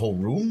intimidate the whole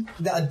room?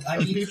 I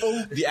mean,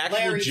 people? The actual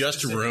Larry's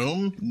just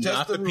room,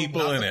 not the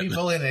people in it.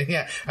 People in it,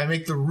 yeah. I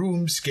make the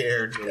room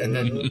scared, and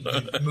then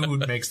the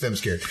mood makes them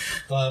scared.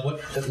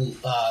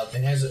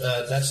 It has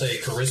that's a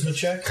charisma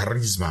check.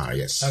 Charisma,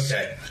 yes.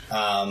 Okay.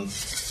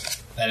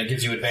 And it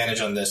gives you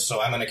advantage on this, so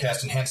I'm going to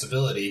cast Enhance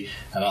Ability,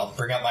 and I'll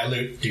bring out my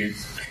loot. Do.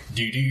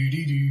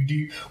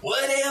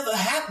 Whatever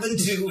happened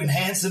to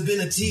Enhance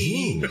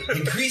Ability?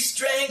 Increased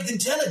strength,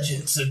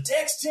 intelligence, or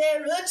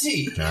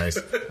dexterity. Nice.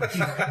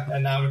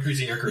 And now I'm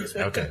increasing your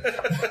charisma. Okay.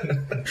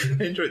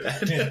 I enjoyed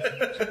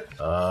that.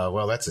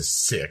 Well, that's a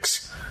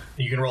 6.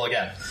 You can roll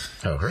again,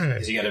 Oh, right.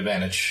 because you get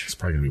advantage. It's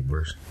probably going to be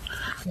worse.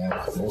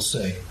 Yeah, we'll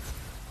see.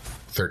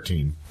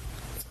 13.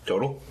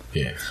 Total?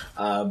 Yeah.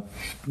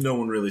 No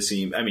one really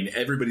seemed... I mean,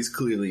 everybody's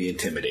clearly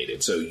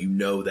intimidated, so you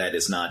know that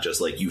it's not just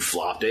like you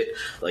flopped it.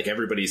 Like,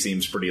 everybody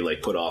seems pretty,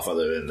 like, put off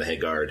other than the head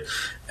guard,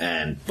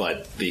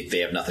 but they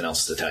have nothing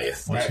else to tell you.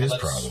 What's his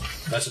problem?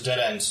 That's a dead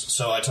end.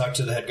 So I talked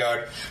to the head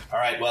guard. All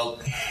right,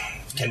 well,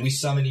 can we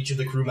summon each of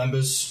the crew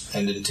members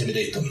and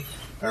intimidate them?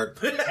 Or,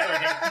 interrogate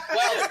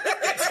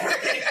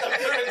them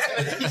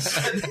through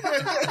intimidation.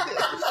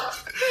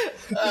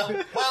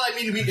 Well, I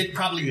mean, it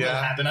probably will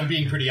happen. I'm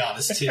being pretty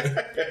honest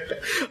here.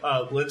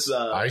 Let's...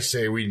 I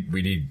say we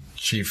need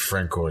Chief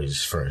Francois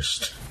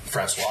first.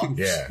 Francois?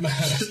 Yeah.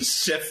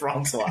 Chef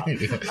Francois.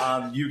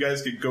 You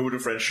guys could go to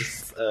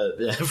French.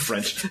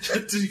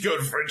 Did you go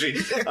to Frenchy?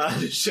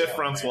 Chef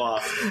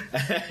Francois.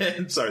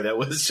 And, sorry, that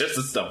was just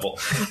a stumble.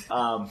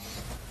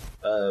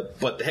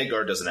 But the head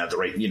guard doesn't have the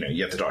right,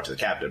 you have to talk to the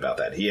captain about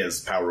that. He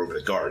has power over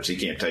the guards. He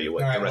can't tell you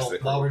what the rest of the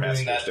crew while we're doing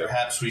passengers that, do.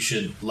 perhaps we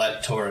should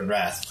let Tor and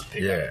Wrath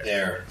pick up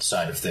their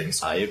side of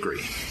things. I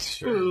agree.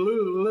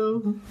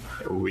 Sure.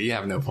 We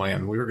have no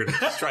plan. We were going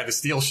to try to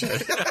steal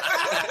shit.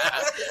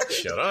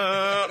 Shut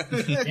up.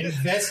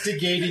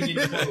 Investigating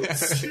in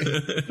quotes.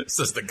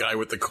 Says the guy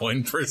with the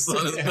coin purse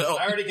on his belt.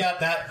 I already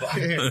got that.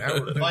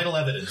 Vital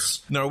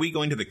evidence. Now, are we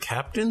going to the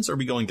captain's or are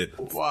we going to...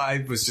 Well,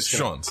 I was just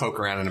going Sean's. to poke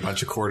around in a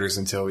bunch of quarters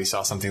until we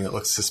saw something that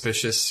looked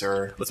suspicious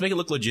or... Let's make it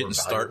look legit and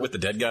start with the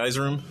dead guy's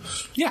room.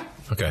 Yeah.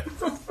 Okay.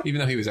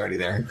 Even though he was already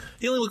there.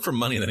 He only looked for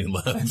money and then he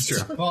left.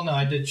 Sure. Well, no,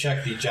 I did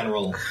check the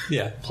general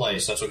Yeah.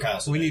 place. That's what Kyle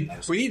said. We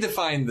need to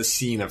find the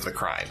scene of the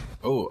crime.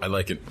 Oh, I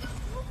like it.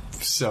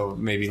 So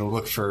maybe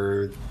look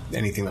for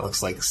anything that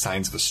looks like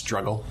signs of a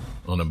struggle.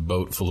 On a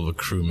boat full of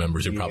crew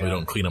members who probably Yeah.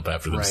 don't clean up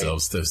after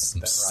themselves. Right. There's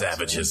some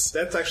savages.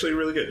 That's actually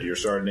really good. You're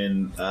starting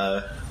in...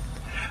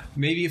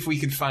 Maybe if we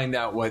could find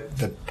out what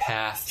the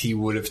path he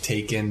would have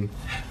taken.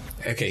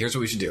 Okay, here's what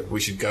we should do. We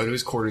should go to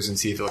his quarters and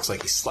see if it looks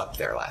like he slept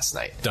there last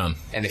night. Done.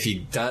 And if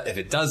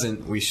it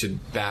doesn't, we should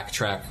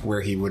backtrack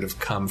where he would have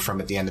come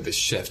from at the end of his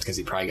shift because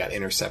he probably got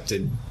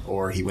intercepted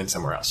or he went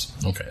somewhere else.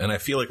 Okay, and I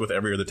feel like with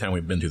every other town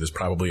we've been to, there's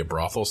probably a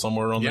brothel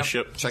somewhere on the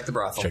ship. Check the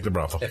brothel. Check the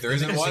brothel. If there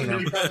isn't one,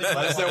 let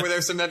us know where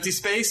there's some empty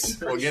space.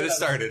 We'll get it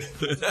started.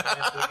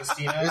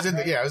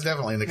 It was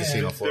definitely in the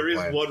casino floor There is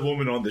plan. one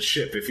woman on the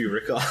ship, if you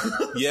recall.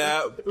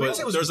 Yeah,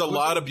 but there's a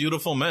lot of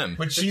beautiful men.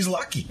 But she's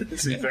lucky.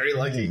 She's very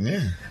lucky.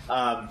 Yeah.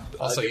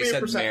 Also, give you me a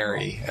said perception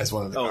Mary as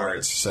one of the Oh,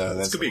 guards, so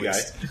that's could be a guy.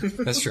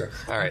 That's true.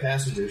 All right.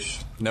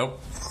 Passengers.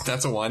 Nope.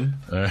 That's a 1.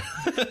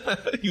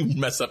 You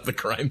mess up the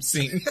crime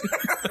scene.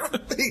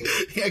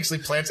 He actually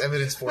plants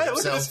evidence for Hey,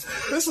 look at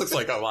himself. this looks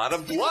like a lot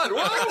of blood.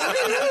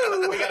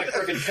 Whoa! We got a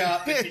crooked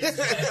cop.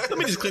 Let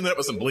me just clean that up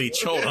with some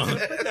bleach. Hold on.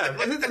 Yeah,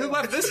 who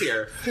left this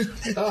here?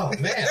 Oh,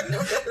 man.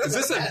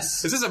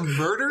 Is this a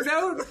murder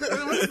note?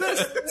 What is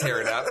this?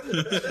 Tear it up.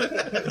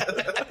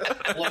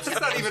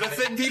 It's not even a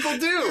thing people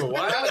do.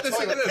 Why would this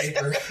Toilet exist?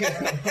 paper.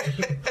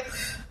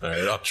 All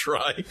right, I'll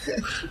try.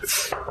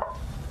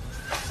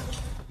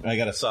 I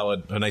got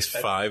a nice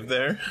 5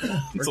 there.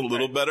 It's a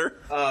little better.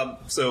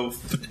 So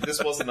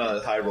this wasn't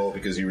a high roll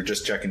because you were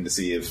just checking to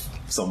see if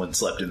someone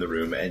slept in the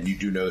room, and you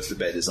do notice the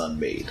bed is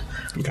unmade.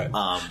 Okay.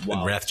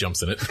 And Wrath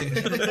jumps in it.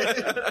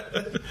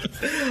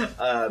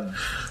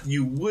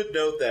 You would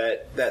note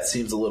that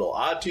seems a little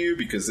odd to you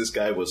because this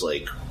guy was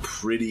like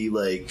pretty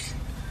like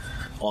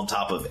on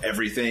top of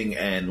everything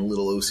and a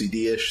little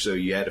OCD-ish, so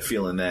you had a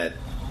feeling that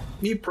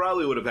he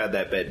probably would have had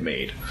that bed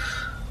made.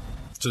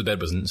 So the bed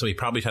wasn't. So he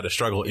probably had a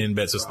struggle in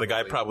bed. So the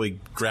guy probably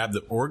grabbed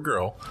it, or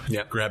girl,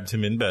 grabbed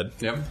him in bed.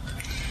 Yep.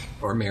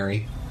 Or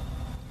Mary.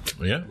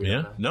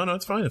 Yeah. No,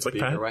 it's fine. It's like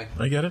Pat. Way.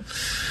 I get it.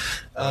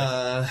 Wish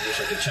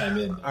I could chime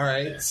in. All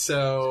right,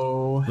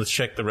 so Let's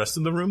check the rest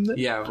of the room then.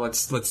 yeah,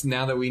 let's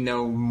now that we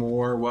know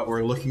more what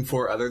we're looking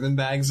for other than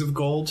bags of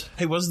gold.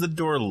 Hey, was the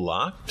door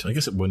locked? I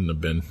guess it wouldn't have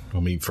been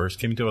when we first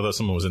came to it. I thought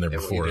someone was in there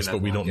before us,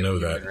 but we don't know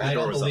that. I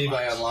don't believe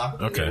I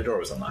unlocked it. Okay. The door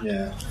was unlocked.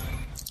 Yeah.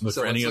 Look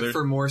So for any let's other look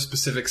for more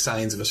specific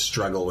signs of a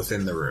struggle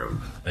within the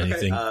room.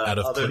 anything out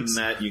of Other place.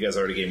 than that, you guys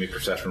already gave me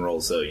perception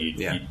rolls, so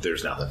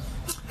there's nothing.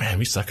 Man,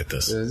 we suck at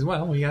this.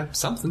 Well, we got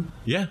something.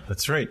 Yeah,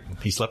 that's right.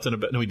 He slept in a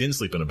bed. No, he didn't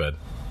sleep in a bed.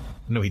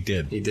 No, he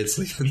did. He did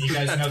sleep in You the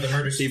guys bed. know the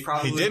murder He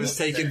probably He did. was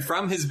taken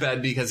from his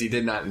bed because he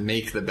did not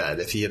make the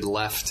bed. If he had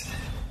left,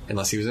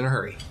 unless he was in a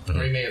hurry.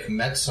 Or he may have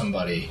met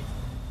somebody,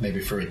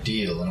 maybe for a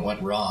deal, and it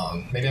went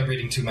wrong. Maybe I'm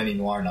reading too many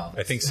noir novels.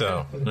 I think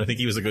so. I think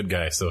he was a good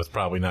guy, so it's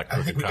probably not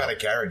I think crooked we cop. got a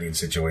Carradine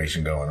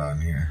situation going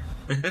on here.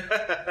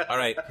 All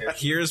right,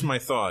 here's my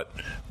thought.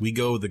 We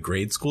go the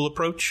grade school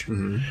approach,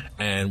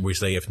 and we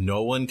say if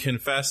no one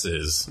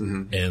confesses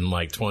in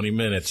like 20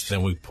 minutes,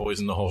 then we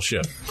poison the whole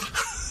ship.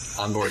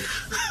 On board.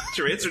 It's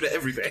your answer to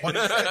everything.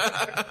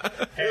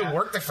 It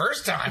worked the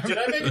first time. Did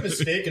I make a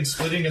mistake in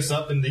splitting us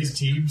up in these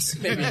teams?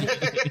 Maybe.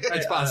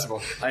 It's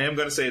possible. I am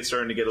going to say it's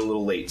starting to get a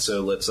little late,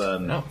 so let's,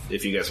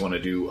 if you guys want to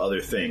do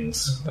other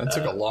things. That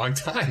took a long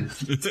time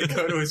to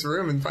go to his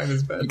room and find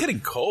his bed. I'm getting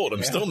cold.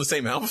 I'm still in the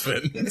same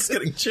outfit. It's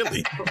getting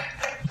chilly.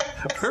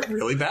 We're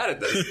really bad at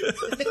this.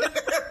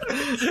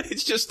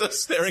 It's just us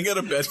staring at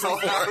a bed for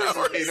 4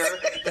 hours. Later,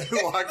 they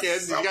walk in.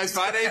 Did you guys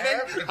find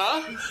anything?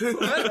 Huh?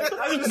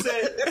 I was going to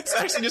say, It's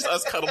actually just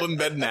us cuddled in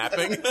bed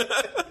napping.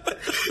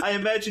 I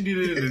imagine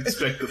you didn't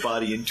inspect the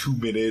body in 2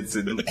 minutes,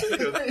 and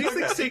these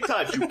things take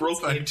time. You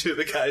broke into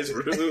the guy's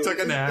room. Took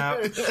a nap.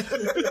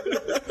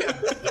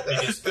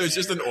 There's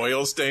just an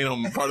oil stain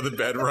on part of the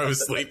bed where I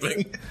was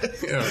sleeping.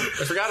 Yeah,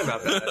 I forgot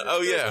about that.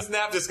 Oh, yeah. This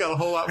nap just got a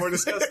whole lot more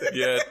disgusting.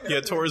 Yeah,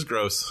 Tor's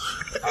gross.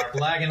 Are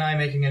Blag and I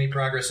making any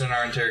progress in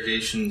our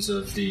interrogations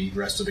of the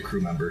rest of the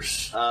crew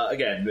members?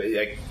 Again,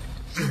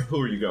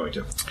 who are you going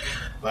to?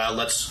 Well,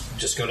 let's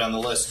just go down the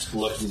list.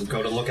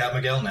 Go to Lookout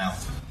Miguel now.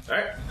 All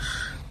right.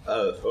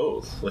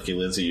 Lucky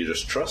Lindsay, you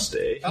just trust,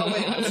 eh? Oh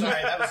wait, I'm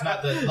sorry, that was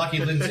not the Lucky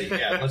Lindsay.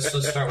 Yeah, let's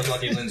start with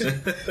Lucky Lindsay.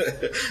 All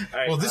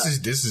right, Well, this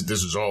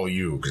is all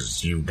you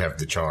because you have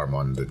the charm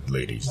on the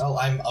ladies. Well,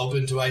 I'm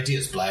open to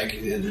ideas,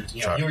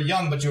 Blag. You're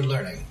young, but you're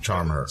learning.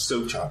 Charm her.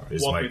 So, is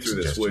walk my me through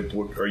this.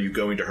 suggestion. Are you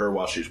going to her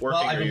while she's working?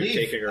 Well, I are you believe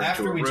taking her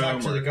after into a we room?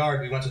 talked to or- the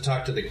guard, we went to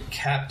talk to the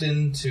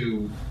captain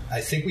to.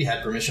 I think we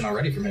had permission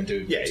already from him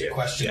to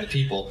question the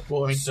people.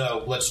 Well, I mean-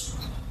 so let's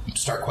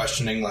start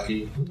questioning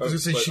Lucky. I was gonna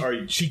say, But are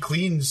you- she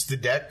cleans the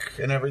deck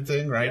and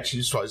everything, right?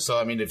 Yeah. So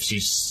I mean, if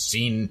she's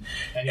seen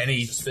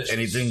Suspicious.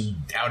 anything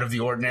out of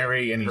the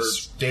ordinary, any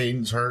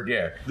stains, hurt,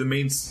 The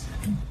main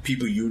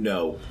people you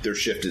know, their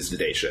shift is the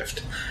day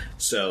shift.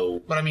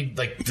 So, But I mean,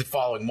 like the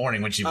following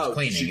morning when she was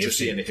cleaning, did you if just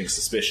see anything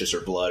suspicious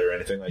or blood or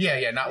anything like that?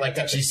 yeah, not like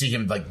did she see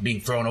him like being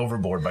thrown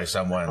overboard by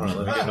someone?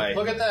 Let me get my,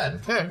 Look at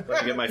that. let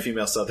me get my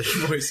female southern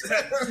voice.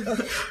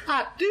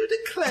 I do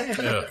declare.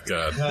 Oh,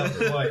 God.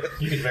 Oh, boy,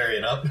 you could vary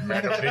it up.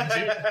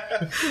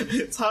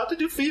 It's hard to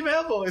do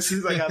female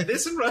voices. I got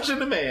this in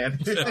Russian, a man.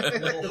 A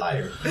little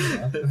higher.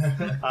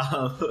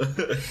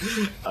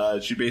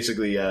 She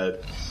basically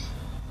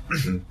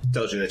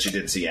tells you that she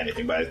didn't see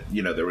anything, but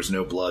there was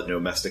no blood, no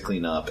mess to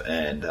clean up,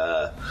 and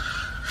by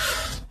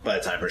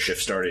the time her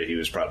shift started, he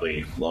was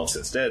probably long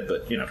since dead.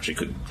 But she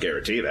couldn't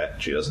guarantee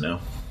that. She doesn't know.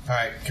 All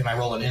right, can I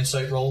roll an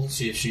insight roll?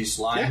 See if she's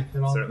lying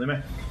at all? Certainly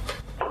may.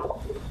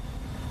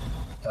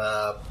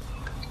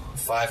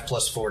 5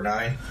 plus 4,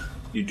 9.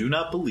 You do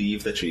not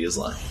believe that she is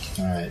lying.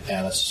 All right,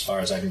 yeah, that's as far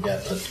as I can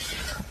get. But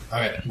all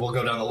right, we'll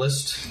go down the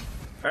list.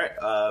 All right.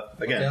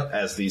 Again, Yep.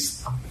 as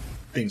these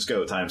things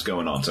go, time's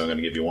going on, so I'm going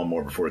to give you one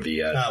more before the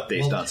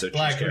day's done. So choose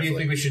Black, what do you carefully.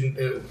 think we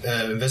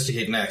should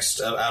investigate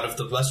next? Out of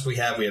the list we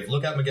have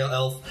Lookout Miguel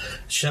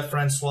Elf, Chef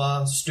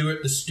Francois,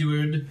 Stuart the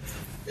Steward,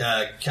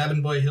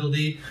 Cabin Boy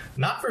Hildy,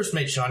 not First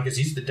Mate Sean because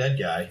he's the dead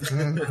guy,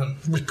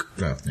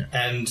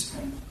 and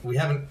we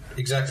haven't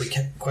exactly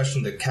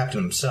questioned the captain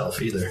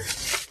himself either.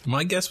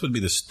 My guess would be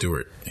the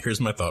steward. Here's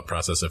my thought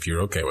process if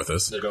you're okay with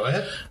this. So go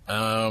ahead.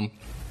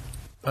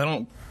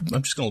 I'm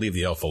just going to leave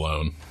the elf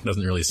alone.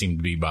 Doesn't really seem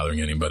to be bothering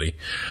anybody.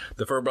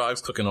 The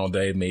Furbog's cooking all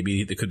day.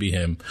 Maybe it could be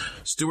him.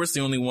 Stuart's the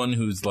only one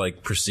who's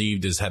like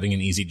perceived as having an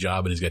easy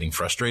job and is getting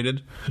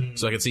frustrated.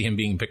 So I could see him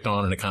being picked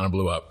on, and it kind of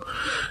blew up.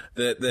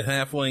 The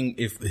halfling,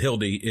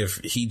 if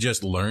he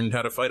just learned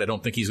how to fight, I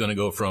don't think he's going to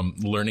go from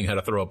learning how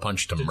to throw a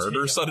punch to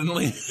murder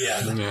suddenly.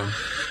 Yeah.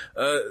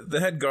 The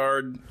head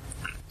guard.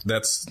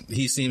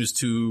 He seems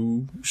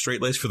too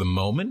straight-laced for the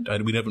moment.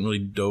 We haven't really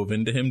dove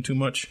into him too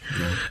much.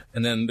 No.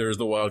 And then there's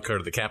the wild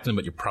card of the captain,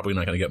 but you're probably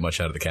not going to get much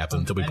out of the captain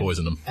until we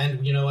poison him.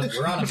 And you know what?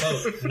 We're on a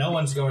boat. No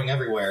one's going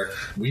everywhere.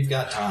 We've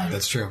got time.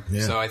 That's true.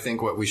 Yeah. So I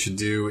think what we should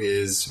do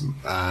is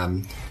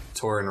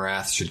Tor and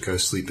Wrath should go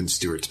sleep in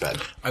Stuart's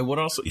bed. I would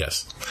also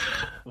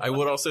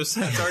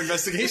say That's our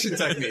investigation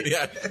technique.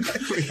 Yeah.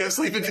 We go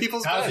sleep in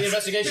people's beds. How's the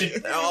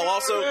investigation? I'll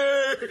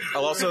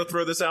also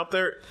throw this out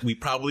there. We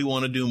probably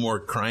want to do more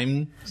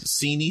crime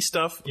scene-y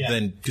stuff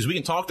because we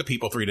can talk to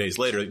people 3 days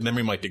later.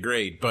 Memory might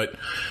degrade, but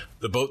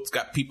the boat's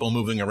got people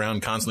moving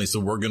around constantly, so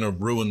we're going to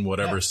ruin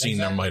whatever scene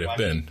there might have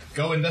been.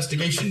 Go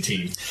investigation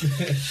team.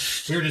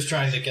 We were just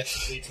trying to get to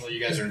sleep while you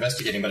guys are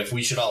investigating, but if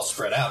we should all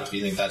spread out, if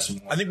you think that's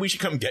more... I think we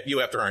should come get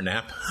you after our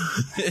nap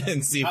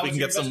and see if we can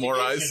get some more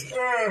eyes.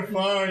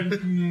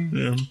 Fine.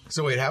 Yeah.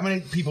 So wait, how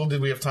many people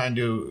did we have time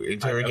to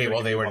interrogate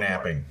while they were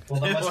napping? Well,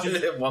 then let's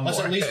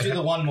at least do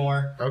the one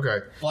more. Okay.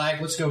 Flag,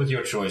 let's go with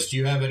your choice. Do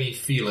you have any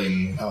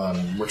feeling on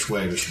which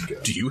way we should go?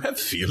 Do you have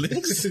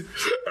feelings?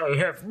 I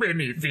have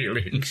many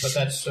feelings. But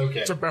that's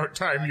okay. It's about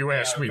time you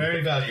asked me.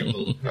 Very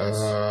valuable.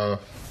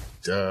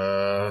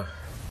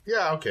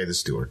 Yeah, okay, the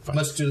steward. Fine.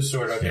 Let's do the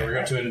steward. Okay, we're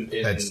going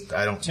to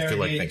I don't feel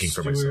like thinking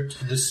for myself.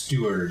 The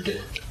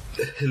steward.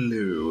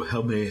 Hello,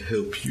 how may I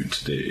help you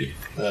today?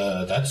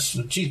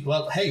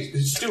 Well, hey,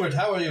 Stewart,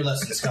 how are your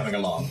lessons coming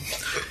along?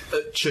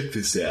 Check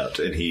this out.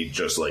 And he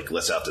just,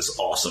 lets out this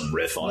awesome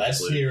riff on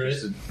Let's hear it.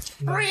 Is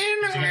he going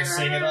to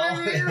sing it all?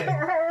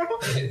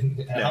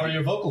 How are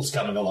your vocals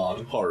coming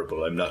along?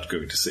 Horrible, I'm not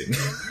going to sing.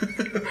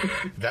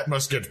 That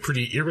must get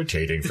pretty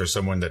irritating for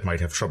someone that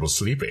might have trouble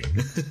sleeping.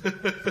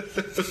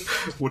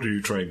 What are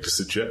you trying to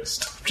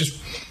suggest?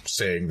 Just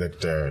saying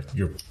that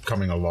you're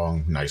coming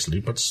along nicely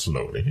but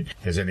slowly.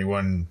 Has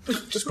anyone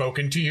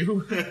spoken to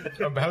you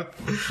about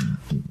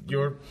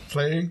your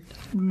playing?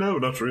 No,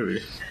 not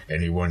really.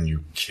 Anyone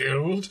you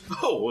killed?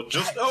 Oh,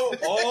 just... You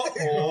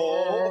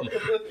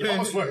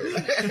almost were.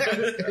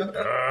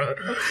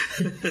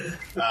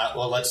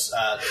 Well, let's...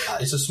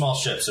 it's a small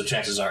ship, so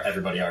chances are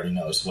everybody already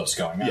knows what's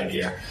going on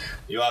here.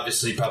 You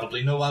obviously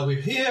probably know why we're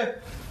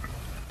here.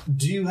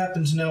 Do you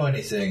happen to know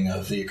anything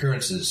of the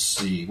occurrences,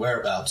 the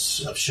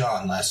whereabouts of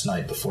Sean last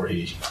night before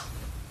he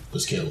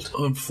was killed?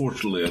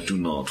 Unfortunately, I do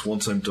not.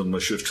 Once I'm done my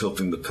shift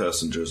helping the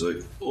passengers,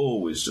 I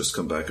always just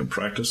come back and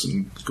practice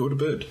and go to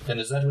bed. And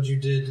is that what you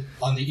did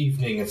on the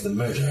evening of the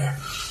murder?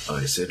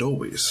 I said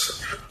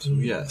always.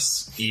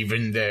 Yes.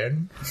 Even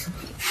then?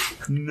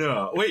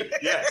 No. Wait,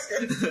 yes.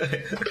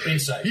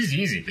 Insight. He's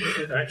easy.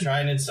 All right, try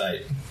an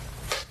insight.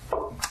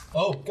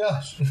 Oh,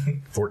 gosh.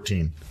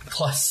 14.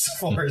 Plus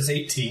 4 is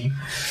 18.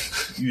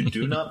 You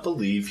do not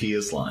believe he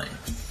is lying.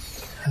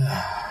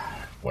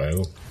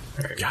 Well...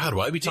 God,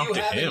 why did we talk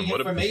to him? Do you have any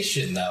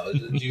information, though?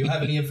 Do you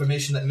have any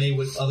information that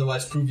would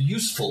otherwise prove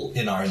useful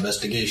in our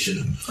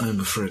investigation?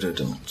 I'm afraid I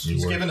don't.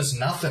 He's given us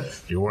nothing.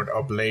 You weren't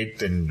up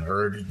late and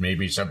heard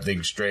maybe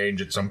something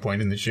strange at some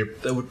point in the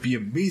ship? That would be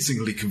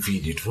amazingly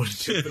convenient,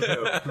 wouldn't it?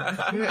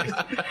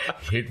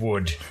 It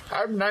would.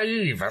 I'm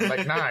naive. I'm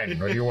like 9.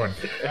 What do you want?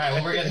 All right,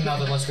 well, we're getting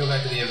nothing. Let's go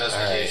back to the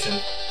investigation.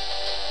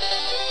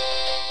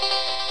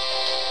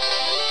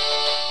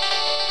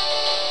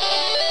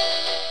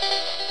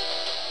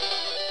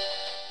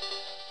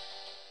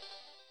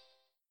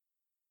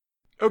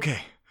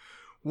 Okay.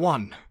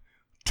 1,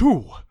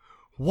 2.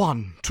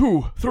 1,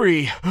 2,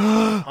 3.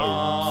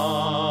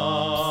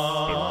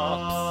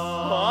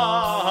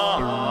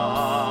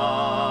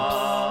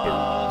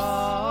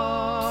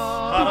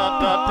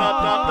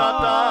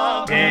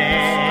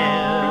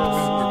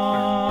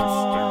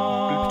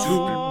 To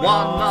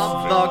one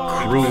of the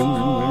crew,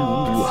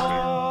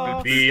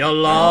 be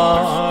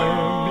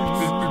alarmed.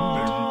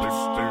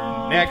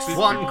 Next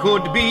one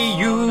could be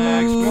you.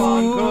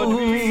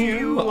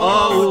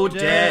 Oh,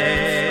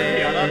 death.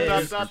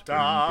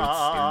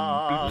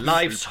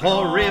 Life's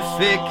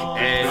horrific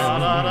end.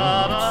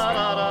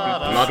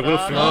 Blood will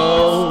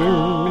flow.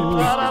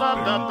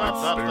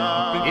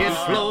 It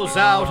flows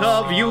out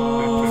of you.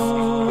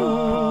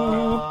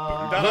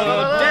 The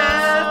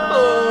death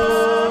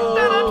boat.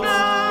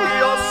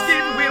 Your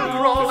skin will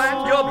crawl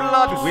and your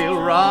blood will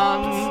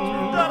run.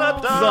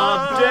 The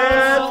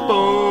death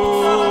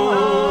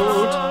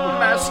boat.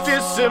 Mass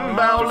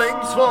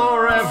disembowelings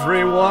for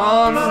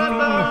everyone.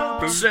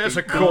 Set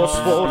a course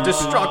for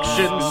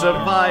destruction,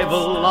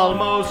 survival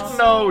almost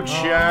no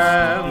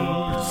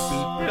chance.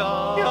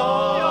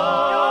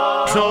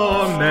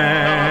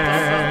 Torment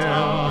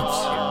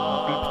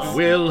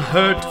will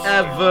hurt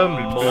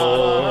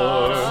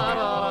evermore.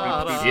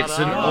 It's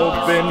an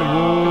open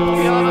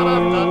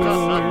wound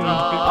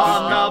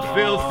on a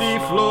filthy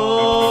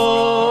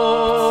floor.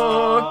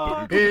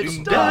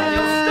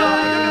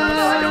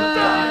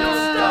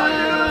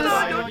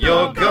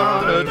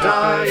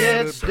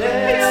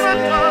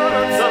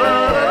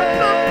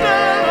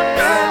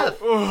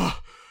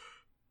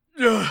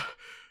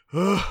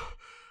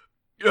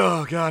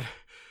 Oh, God.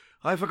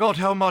 I forgot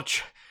how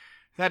much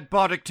that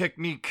bardic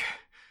technique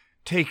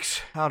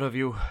takes out of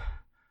you.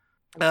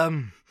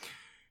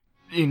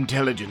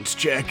 Intelligence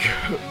check.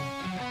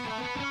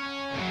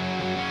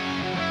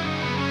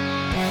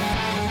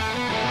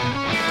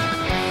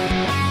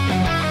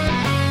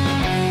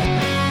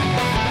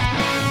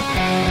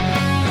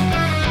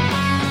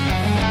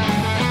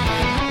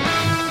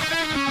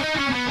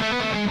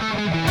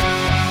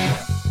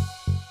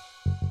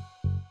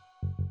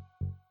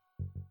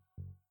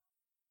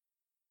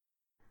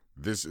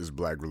 This is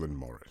Blagrilin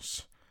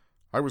Morris.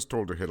 I was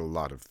told to hit a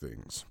lot of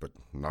things, but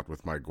not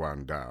with my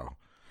Guandao.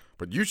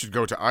 But you should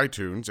go to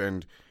iTunes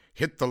and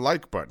hit the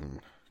like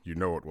button. You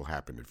know what will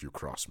happen if you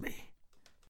cross me.